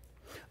mark.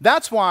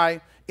 That's why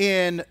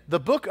in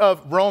the book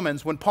of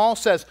Romans, when Paul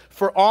says,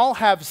 for all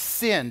have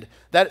sinned,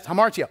 that is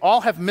hamartia,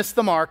 all have missed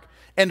the mark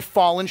and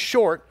fallen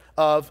short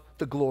of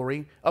the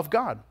glory of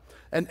God.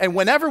 And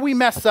whenever we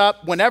mess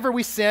up, whenever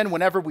we sin,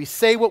 whenever we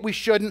say what we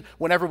shouldn't,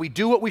 whenever we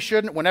do what we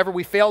shouldn't, whenever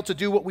we fail to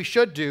do what we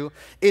should do,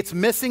 it's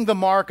missing the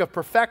mark of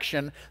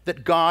perfection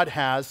that God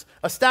has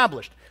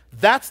established.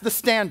 That's the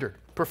standard,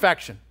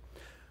 perfection.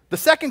 The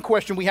second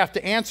question we have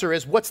to answer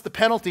is, what's the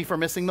penalty for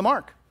missing the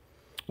mark?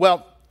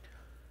 Well,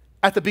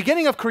 at the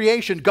beginning of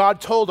creation,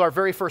 God told our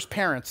very first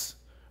parents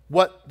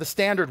what the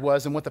standard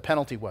was and what the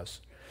penalty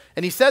was.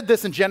 And he said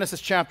this in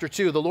Genesis chapter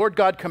 2, the Lord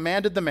God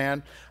commanded the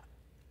man,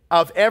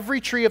 of every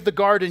tree of the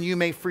garden you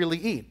may freely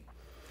eat,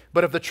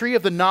 but of the tree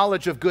of the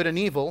knowledge of good and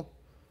evil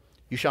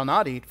you shall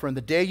not eat, for in the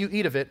day you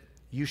eat of it,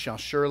 you shall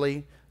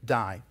surely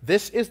die.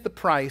 This is the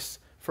price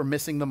for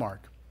missing the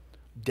mark,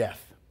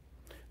 death.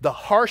 The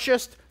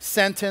harshest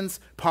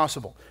sentence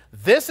possible.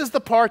 This is the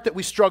part that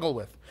we struggle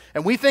with,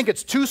 and we think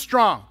it's too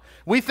strong.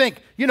 We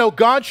think,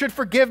 God should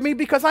forgive me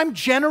because I'm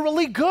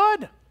generally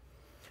good.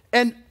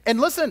 And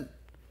listen,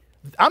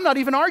 I'm not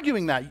even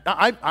arguing that.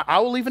 I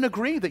will even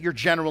agree that you're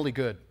generally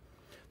good.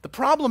 The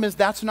problem is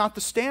that's not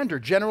the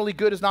standard. Generally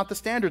good is not the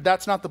standard.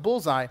 That's not the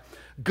bullseye.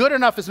 Good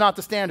enough is not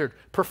the standard.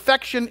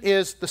 Perfection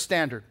is the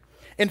standard.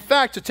 In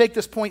fact, to take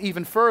this point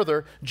even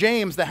further,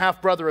 James, the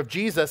half-brother of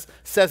Jesus,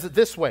 says it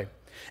this way.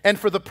 And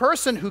for the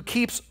person who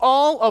keeps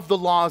all of the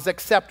laws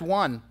except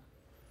one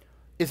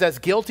is as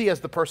guilty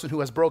as the person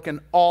who has broken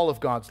all of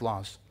God's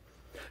laws.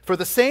 For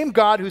the same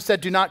God who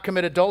said, do not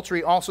commit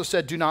adultery, also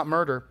said, do not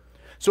murder.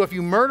 So if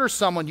you murder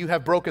someone, you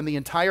have broken the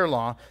entire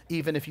law,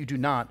 even if you do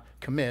not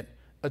commit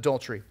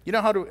adultery.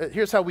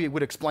 Here's how we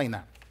would explain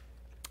that.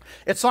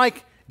 It's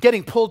like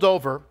getting pulled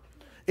over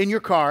in your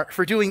car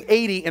for doing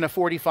 80 in a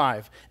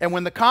 45. And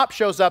when the cop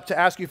shows up to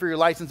ask you for your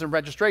license and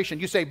registration,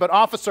 you say, but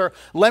officer,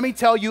 let me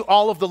tell you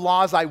all of the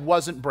laws I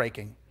wasn't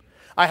breaking.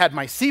 I had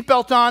my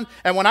seatbelt on,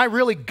 and when I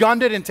really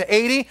gunned it into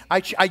 80,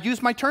 I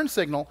used my turn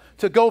signal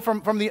to go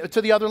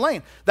to the other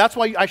lane. That's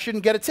why I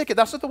shouldn't get a ticket.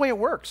 That's not the way it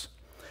works.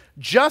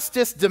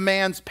 Justice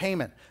demands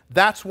payment.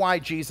 That's why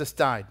Jesus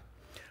died.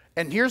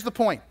 And here's the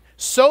point.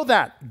 So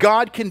that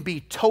God can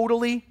be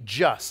totally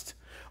just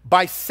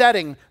by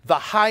setting the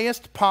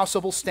highest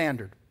possible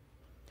standard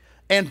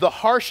and the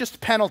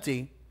harshest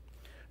penalty,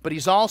 but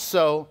he's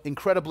also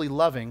incredibly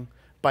loving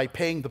by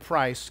paying the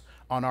price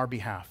on our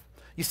behalf.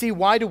 You see,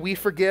 why do we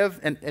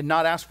forgive and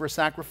not ask for a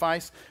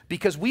sacrifice?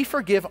 Because we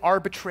forgive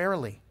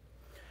arbitrarily.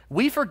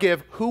 We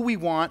forgive who we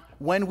want,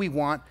 when we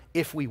want,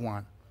 if we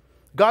want.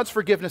 God's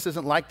forgiveness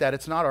isn't like that.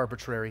 It's not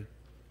arbitrary.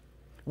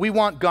 We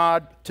want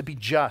God to be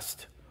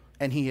just,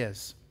 and he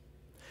is.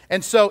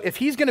 And so if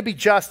he's going to be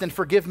just and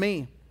forgive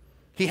me,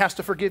 he has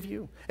to forgive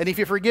you. And if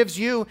he forgives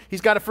you,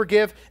 he's got to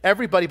forgive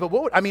everybody. But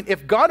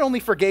if God only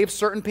forgave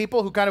certain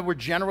people who kind of were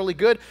generally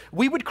good,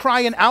 we would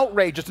cry in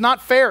outrage. It's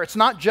not fair. It's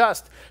not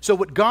just. So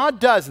what God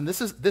does, and this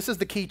is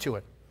the key to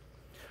it,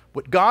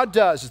 what God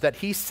does is that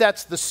he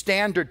sets the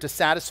standard to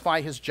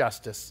satisfy his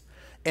justice,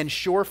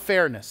 ensure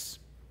fairness,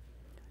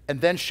 and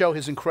then show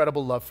his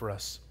incredible love for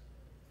us.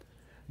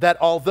 That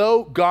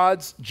although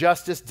God's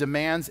justice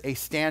demands a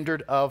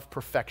standard of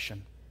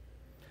perfection,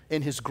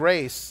 in his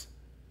grace,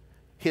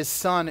 his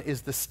son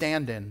is the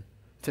stand-in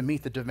to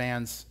meet the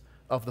demands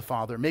of the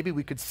Father. Maybe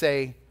we could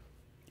say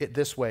it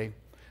this way.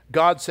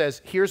 God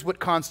says, here's what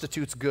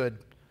constitutes good.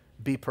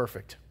 Be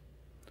perfect.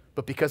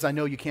 But because I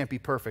know you can't be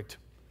perfect,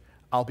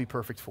 I'll be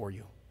perfect for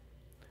you.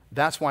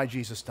 That's why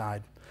Jesus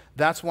died.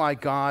 That's why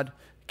God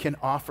can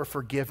offer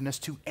forgiveness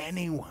to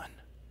anyone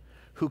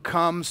who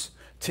comes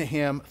to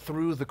him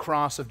through the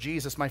cross of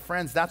Jesus. My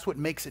friends, that's what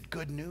makes it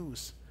good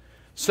news.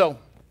 So,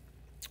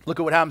 look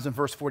at what happens in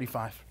verse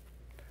 45.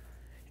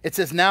 It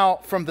says, now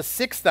from the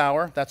 6th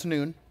hour, that's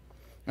noon,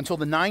 until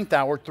the 9th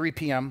hour, 3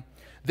 p.m.,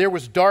 there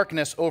was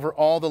darkness over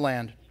all the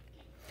land.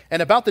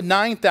 And about the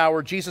 9th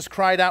hour, Jesus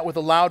cried out with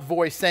a loud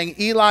voice, saying,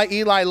 Eli,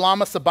 Eli,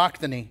 lama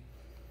sabachthani.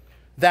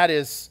 That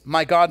is,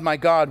 my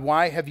God,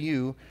 why have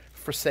you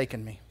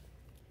forsaken me?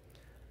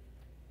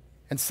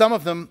 And some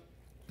of them,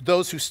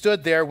 those who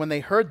stood there, when they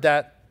heard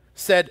that,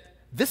 said,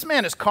 "This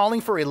man is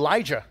calling for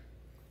Elijah."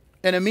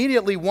 And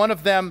immediately one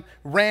of them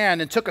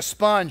ran and took a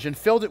sponge and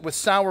filled it with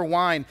sour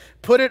wine,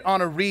 put it on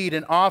a reed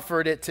and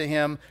offered it to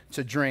him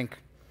to drink.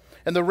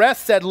 And the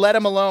rest said, "Let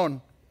him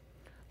alone.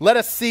 Let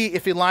us see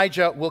if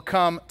Elijah will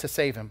come to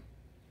save him."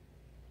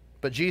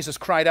 But Jesus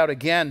cried out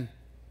again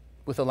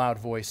with a loud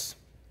voice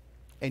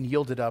and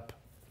yielded up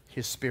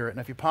his spirit.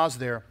 Now if you pause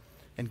there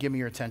and give me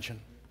your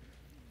attention.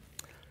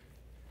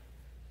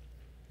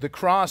 The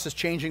cross is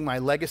changing my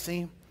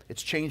legacy.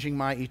 It's changing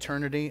my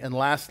eternity. And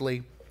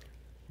lastly,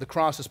 the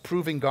cross is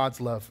proving God's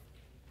love.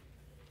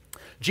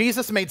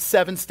 Jesus made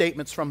 7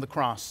 statements from the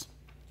cross.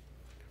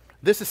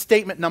 This is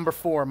statement number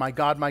 4, my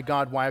God,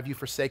 why have you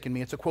forsaken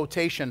me?" It's a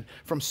quotation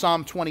from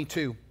Psalm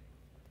 22,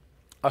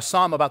 a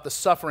psalm about the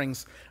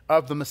sufferings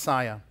of the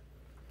Messiah.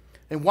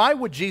 And why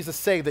would Jesus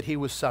say that he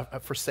was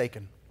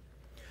forsaken?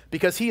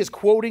 Because he is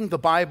quoting the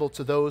Bible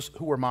to those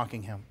who were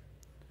mocking him.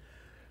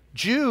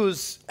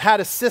 Jews had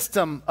a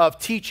system of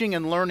teaching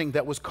and learning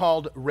that was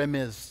called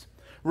remiz.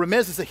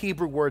 Remiz is a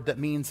Hebrew word that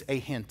means a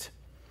hint.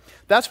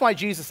 That's why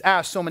Jesus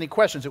asked so many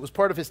questions. It was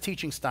part of his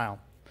teaching style.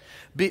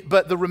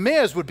 But the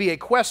remiz would be a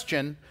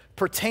question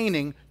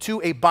pertaining to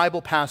a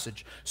Bible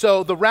passage.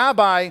 So the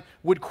rabbi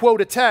would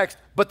quote a text,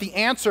 but the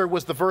answer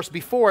was the verse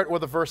before it or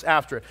the verse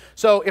after it.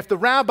 So if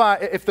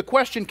the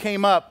question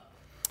came up,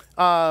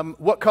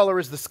 what color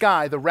is the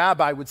sky? The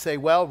rabbi would say,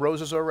 well,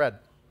 roses are red.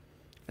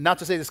 And not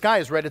to say the sky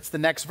is red, it's the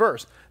next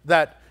verse,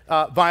 that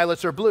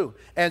violets are blue.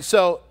 And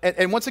so,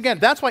 and once again,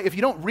 that's why if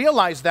you don't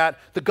realize that,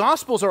 the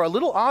Gospels are a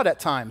little odd at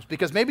times,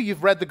 because maybe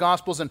you've read the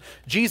Gospels and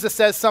Jesus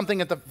says something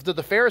to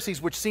the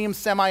Pharisees which seems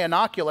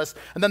semi-innocuous,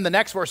 and then the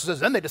next verse says,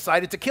 then they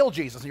decided to kill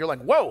Jesus. And you're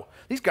like, whoa,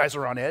 these guys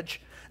are on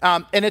edge.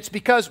 And it's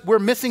because we're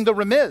missing the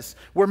remiz.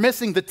 We're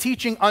missing the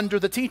teaching under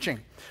the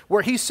teaching,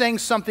 where he's saying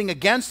something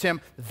against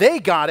him, they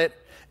got it,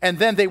 and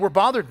then they were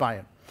bothered by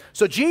it.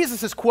 So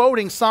Jesus is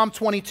quoting Psalm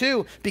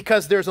 22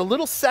 because there's a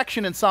little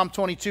section in Psalm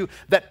 22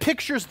 that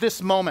pictures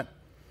this moment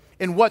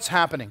in what's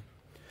happening.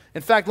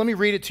 In fact, let me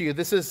read it to you.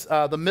 This is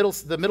the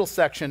middle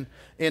section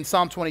in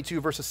Psalm 22,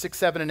 verses 6,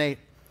 7, and 8.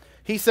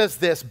 He says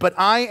this, "But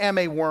I am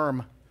a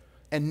worm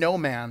and no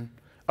man,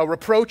 a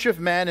reproach of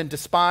men and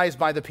despised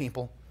by the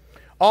people.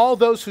 All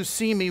those who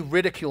see me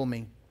ridicule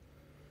me.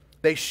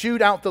 They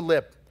shoot out the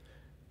lip.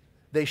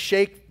 They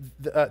shake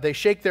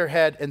their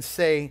head and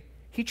say,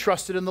 'He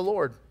trusted in the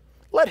Lord.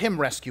 Let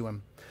him rescue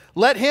him.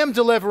 Let him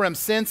deliver him,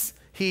 since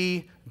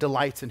he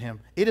delights in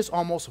him.'" It is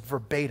almost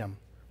verbatim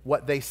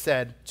what they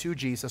said to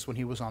Jesus when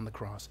he was on the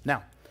cross.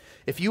 Now,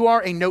 if you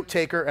are a note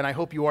taker, and I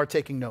hope you are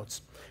taking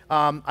notes,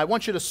 I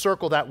want you to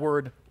circle that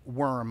word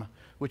worm,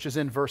 which is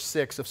in verse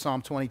 6 of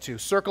Psalm 22.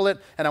 Circle it,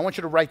 and I want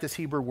you to write this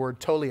Hebrew word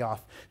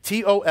tolioth,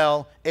 T-O-L-A-I-T-H.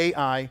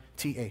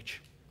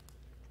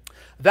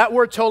 That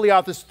word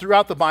tolioth is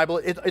throughout the Bible.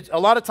 A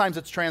lot of times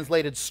it's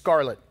translated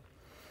scarlet.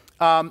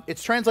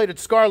 It's translated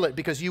scarlet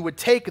because you would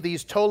take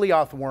these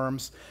tolioth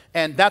worms,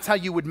 and that's how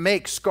you would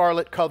make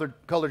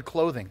scarlet-colored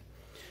clothing.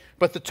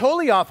 But the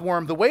tolioth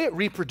worm, the way it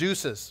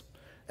reproduces,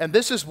 and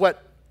this is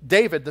what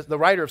David, the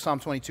writer of Psalm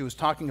 22, is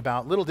talking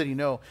about. Little did he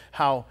know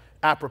how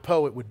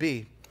apropos it would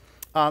be.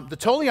 The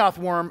tolioth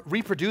worm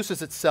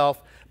reproduces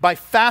itself by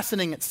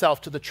fastening itself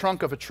to the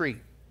trunk of a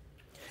tree.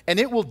 And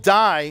it will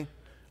die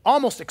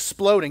almost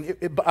exploding,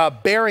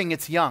 bearing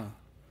its young.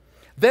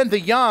 Then the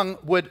young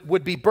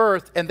would be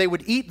birthed, and they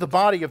would eat the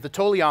body of the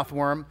tolioth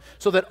worm,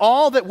 so that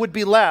all that would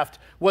be left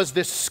was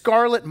this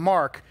scarlet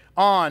mark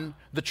on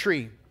the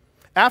tree.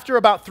 After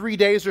about 3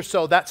 days or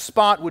so, that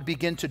spot would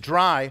begin to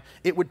dry.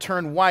 It would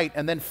turn white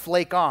and then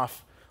flake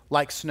off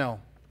like snow,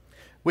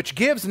 which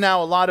gives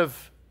now a lot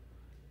of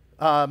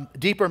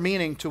deeper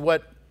meaning to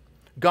what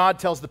God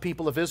tells the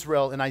people of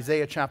Israel in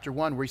Isaiah chapter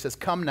 1, where he says,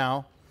 "Come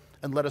now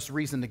and let us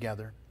reason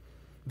together.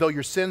 Though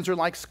your sins are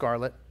like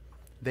scarlet,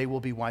 they will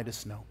be white as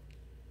snow."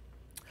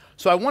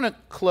 So I want to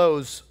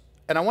close,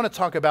 and I want to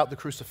talk about the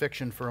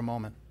crucifixion for a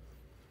moment.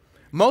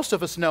 Most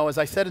of us know, as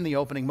I said in the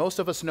opening, most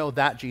of us know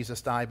that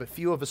Jesus died, but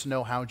few of us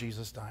know how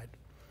Jesus died.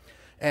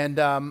 And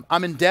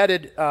I'm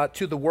indebted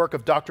to the work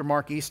of Dr.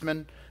 Mark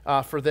Eastman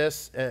for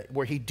this,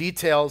 where he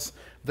details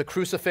the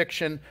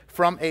crucifixion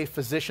from a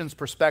physician's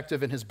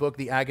perspective in his book,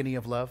 The Agony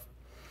of Love.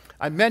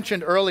 I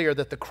mentioned earlier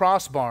that the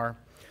crossbar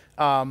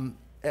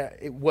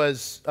it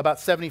was about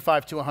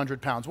 75 to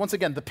 100 pounds. Once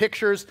again, the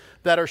pictures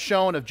that are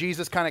shown of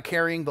Jesus kind of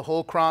carrying the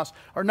whole cross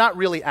are not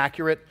really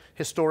accurate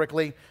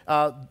historically.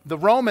 The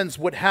Romans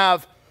would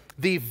have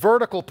the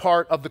vertical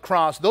part of the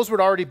cross. Those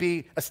would already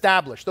be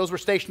established. Those were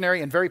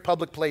stationary in very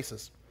public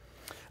places.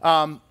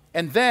 And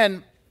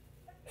then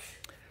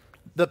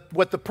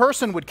what the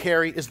person would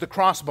carry is the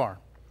crossbar,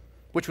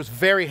 which was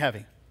very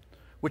heavy,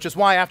 which is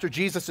why after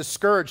Jesus is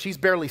scourged, he's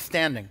barely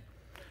standing.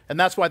 And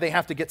that's why they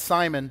have to get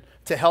Simon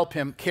to help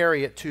him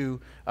carry it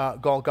to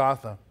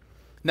Golgotha.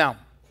 Now,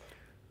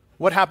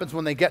 what happens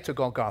when they get to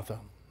Golgotha?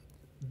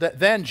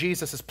 Then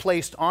Jesus is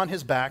placed on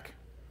his back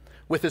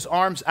with his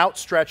arms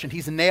outstretched, and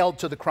he's nailed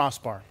to the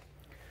crossbar.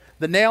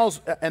 The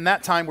nails in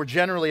that time were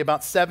generally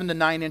about 7 to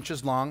 9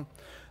 inches long.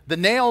 The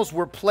nails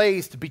were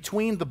placed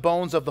between the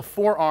bones of the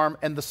forearm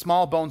and the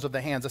small bones of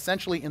the hands,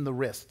 essentially in the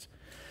wrist,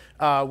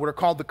 what are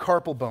called the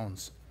carpal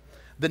bones.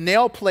 The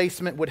nail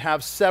placement would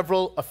have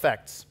several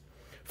effects.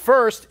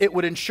 First, it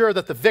would ensure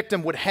that the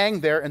victim would hang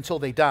there until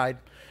they died.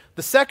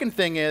 The second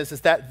thing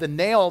is that the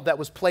nail that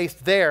was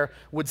placed there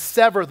would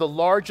sever the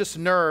largest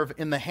nerve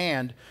in the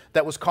hand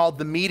that was called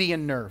the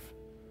median nerve.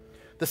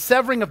 The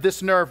severing of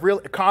this nerve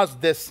really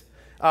caused this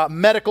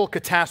medical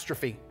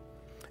catastrophe.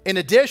 In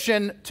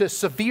addition to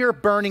severe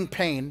burning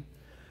pain,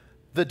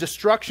 the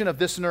destruction of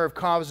this nerve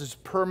causes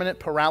permanent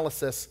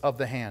paralysis of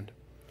the hand.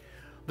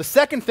 The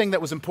second thing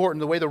that was important,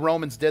 the way the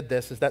Romans did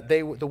this, is that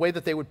the way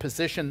that they would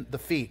position the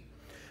feet.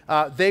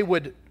 They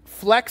would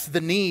flex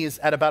the knees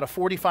at about a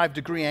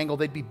 45-degree angle.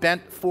 They'd be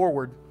bent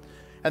forward.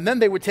 And then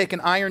they would take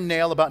an iron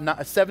nail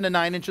about 7 to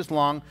 9 inches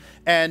long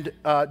and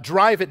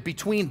drive it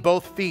between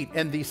both feet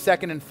and the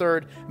second and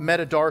third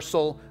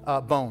metatarsal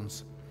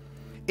bones.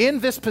 In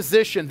this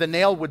position, the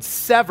nail would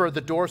sever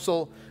the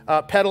dorsal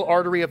pedal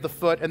artery of the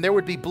foot, and there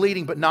would be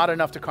bleeding, but not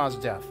enough to cause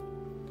death.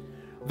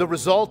 The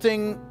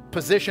resulting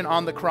position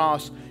on the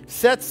cross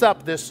sets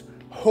up this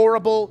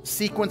horrible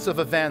sequence of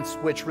events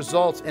which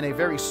results in a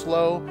very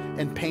slow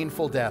and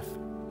painful death.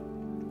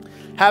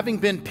 Having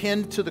been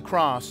pinned to the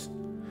cross,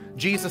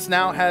 Jesus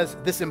now has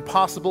this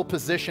impossible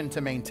position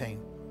to maintain.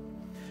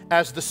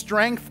 As the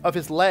strength of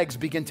his legs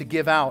begin to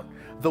give out,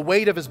 the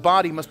weight of his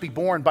body must be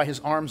borne by his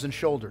arms and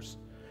shoulders.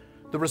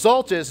 The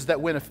result is that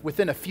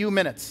within a few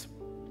minutes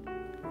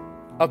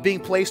of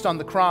being placed on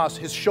the cross,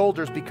 his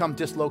shoulders become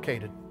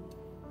dislocated.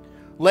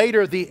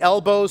 Later, the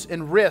elbows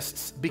and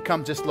wrists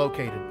become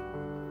dislocated.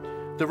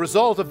 The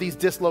result of these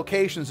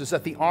dislocations is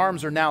that the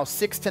arms are now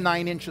 6 to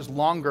 9 inches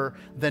longer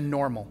than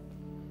normal.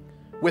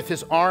 With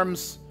his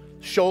arms,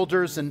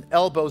 shoulders, and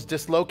elbows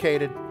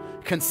dislocated,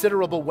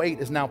 considerable weight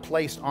is now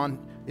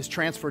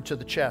transferred to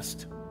the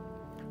chest,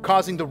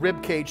 causing the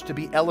rib cage to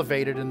be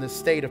elevated in this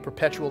state of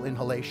perpetual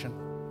inhalation.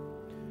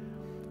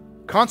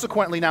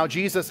 Consequently, now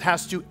Jesus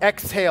has to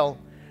exhale.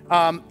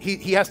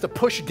 He has to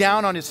push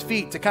down on his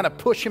feet to kind of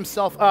push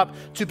himself up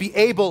to be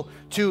able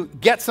to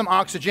get some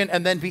oxygen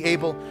and then be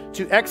able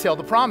to exhale.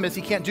 The problem is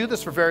he can't do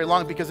this for very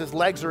long because his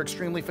legs are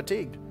extremely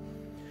fatigued.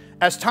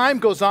 As time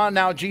goes on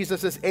now,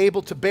 Jesus is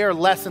able to bear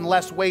less and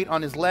less weight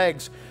on his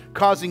legs,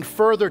 causing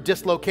further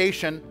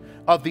dislocation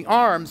of the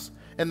arms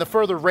and the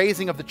further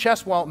raising of the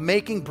chest wall,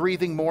 making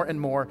breathing more and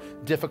more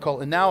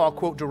difficult. And now I'll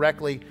quote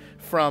directly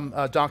from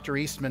Dr.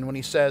 Eastman when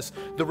he says,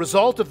 "The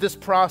result of this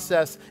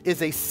process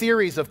is a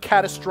series of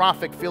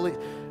catastrophic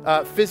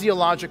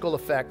physiological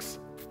effects.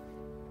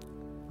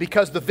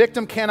 Because the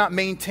victim cannot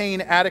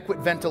maintain adequate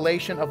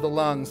ventilation of the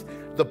lungs,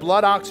 the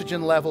blood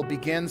oxygen level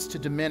begins to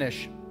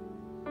diminish,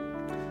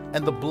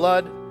 and the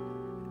blood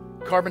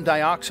carbon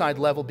dioxide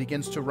level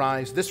begins to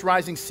rise. This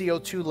rising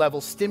CO2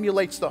 level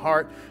stimulates the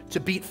heart to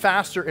beat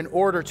faster in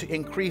order to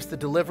increase the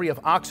delivery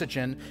of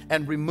oxygen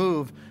and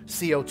remove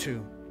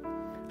CO2.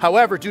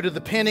 However, due to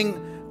the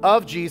pinning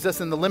of Jesus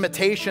and the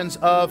limitations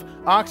of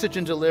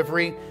oxygen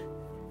delivery,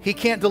 he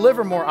can't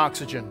deliver more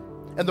oxygen,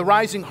 and the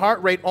rising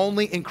heart rate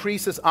only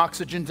increases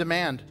oxygen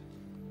demand.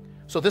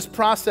 So this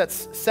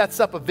process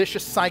sets up a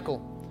vicious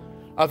cycle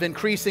of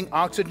increasing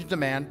oxygen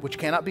demand, which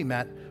cannot be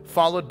met,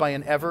 followed by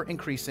an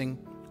ever-increasing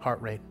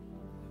heart rate.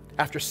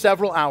 After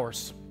several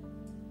hours,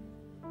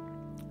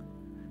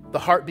 the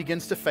heart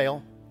begins to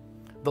fail,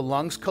 the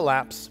lungs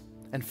collapse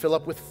and fill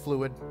up with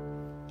fluid,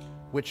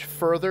 which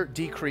further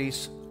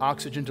decrease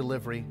oxygen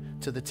delivery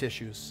to the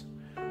tissues.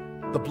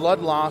 The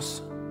blood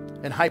loss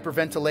and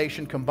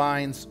hyperventilation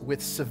combines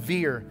with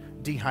severe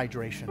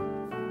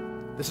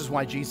dehydration. This is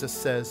why Jesus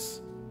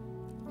says,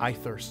 'I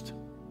thirst.'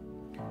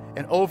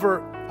 And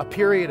over a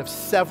period of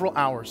several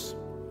hours,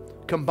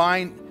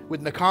 combined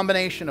with the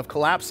combination of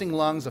collapsing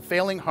lungs, a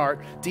failing heart,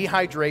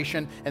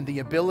 dehydration, and the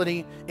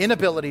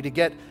inability to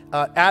get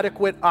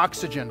adequate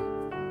oxygen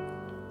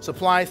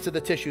supplies to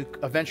the tissue,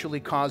 eventually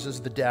causes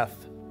the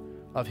death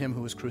of him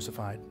who was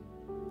crucified.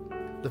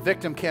 The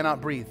victim cannot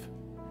breathe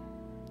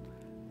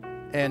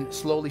and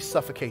slowly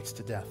suffocates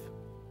to death.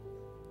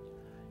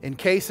 In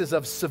cases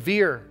of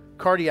severe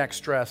cardiac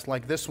stress,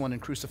 like this one in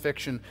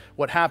crucifixion,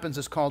 what happens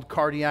is called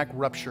cardiac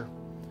rupture,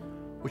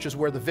 which is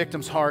where the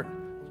victim's heart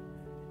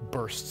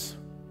bursts.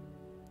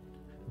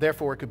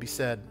 Therefore, it could be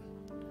said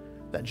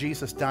that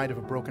Jesus died of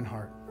a broken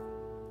heart.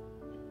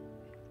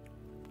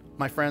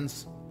 My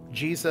friends,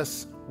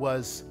 Jesus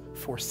was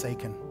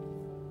forsaken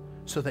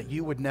so that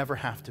you would never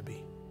have to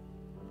be.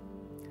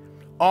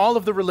 All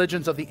of the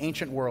religions of the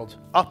ancient world,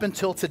 up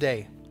until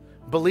today,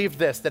 believe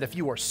this, that if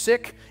you are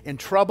sick, in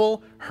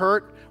trouble,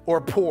 hurt, or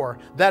poor,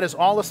 that is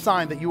all a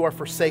sign that you are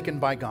forsaken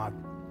by God.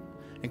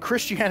 And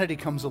Christianity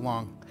comes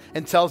along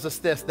and tells us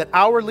this, that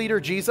our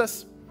leader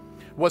Jesus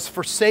was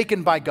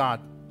forsaken by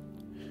God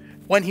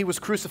when he was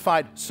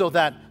crucified so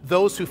that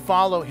those who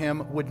follow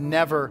him would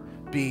never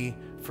be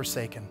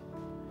forsaken.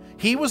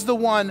 He was the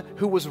one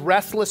who was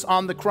restless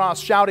on the cross,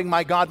 shouting,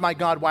 my God,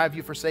 why have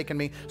you forsaken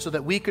me?" so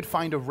that we could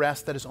find a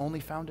rest that is only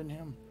found in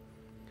him.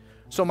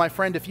 So my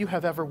friend, if you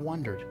have ever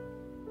wondered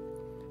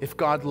If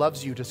God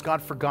loves you, does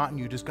God forgotten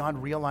you? Does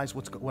God realize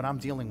what I'm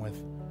dealing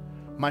with?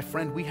 My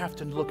friend, we have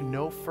to look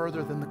no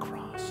further than the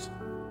cross.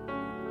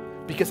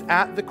 Because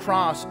at the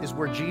cross is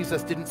where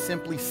Jesus didn't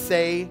simply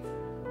say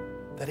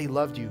that he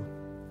loved you.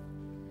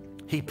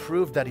 He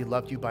proved that he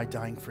loved you by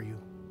dying for you.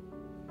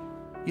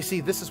 You see,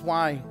 this is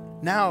why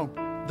now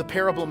the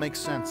parable makes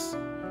sense.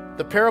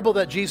 The parable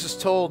that Jesus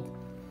told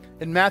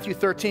in Matthew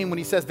 13 when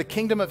he says, the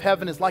kingdom of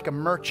heaven is like a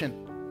merchant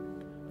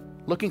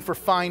looking for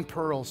fine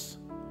pearls.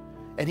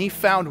 And he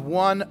found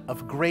one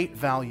of great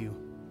value.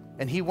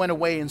 And he went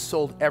away and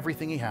sold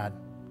everything he had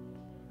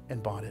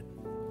and bought it.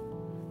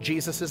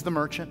 Jesus is the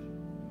merchant.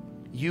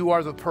 You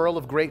are the pearl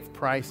of great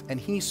price. And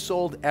he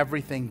sold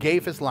everything,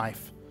 gave his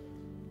life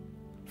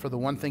for the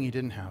one thing he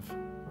didn't have.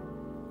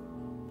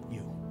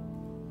 You.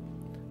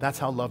 That's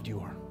how loved you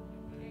are.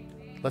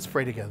 Let's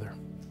pray together.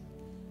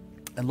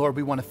 And Lord,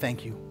 we want to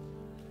thank you.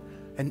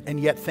 And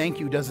yet thank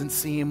you doesn't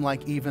seem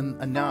like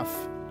even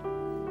enough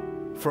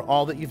for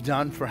all that you've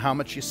done, for how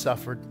much you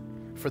suffered,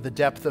 for the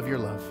depth of your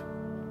love.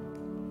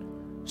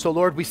 So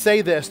Lord, we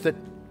say this, that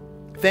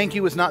thank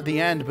you is not the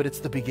end, but it's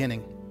the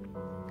beginning.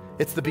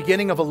 It's the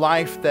beginning of a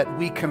life that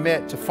we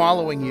commit to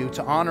following you,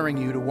 to honoring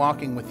you, to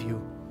walking with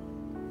you,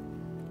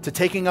 to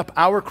taking up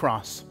our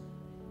cross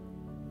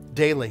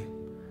daily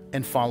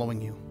and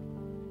following you.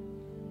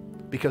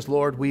 Because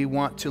Lord, we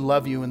want to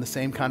love you in the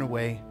same kind of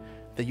way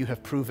that you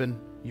have proven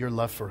your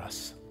love for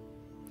us.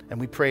 And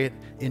we pray it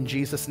in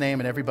Jesus' name,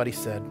 and everybody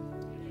said,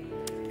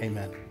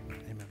 amen.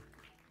 Amen.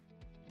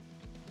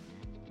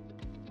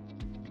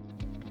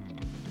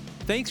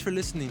 Thanks for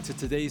listening to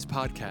today's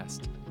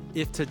podcast.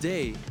 If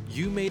today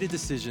you made a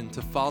decision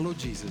to follow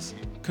Jesus,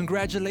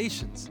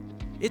 congratulations.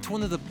 It's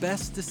one of the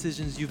best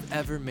decisions you've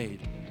ever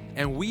made.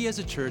 And we as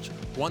a church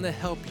want to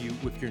help you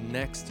with your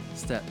next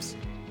steps.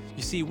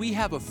 You see, we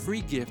have a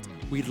free gift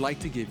we'd like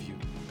to give you.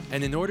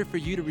 And in order for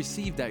you to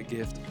receive that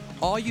gift,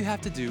 all you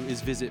have to do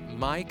is visit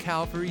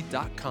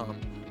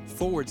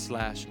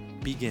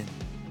mycalvary.com/begin.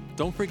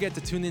 Don't forget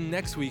to tune in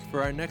next week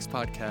for our next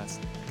podcast.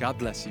 God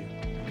bless you.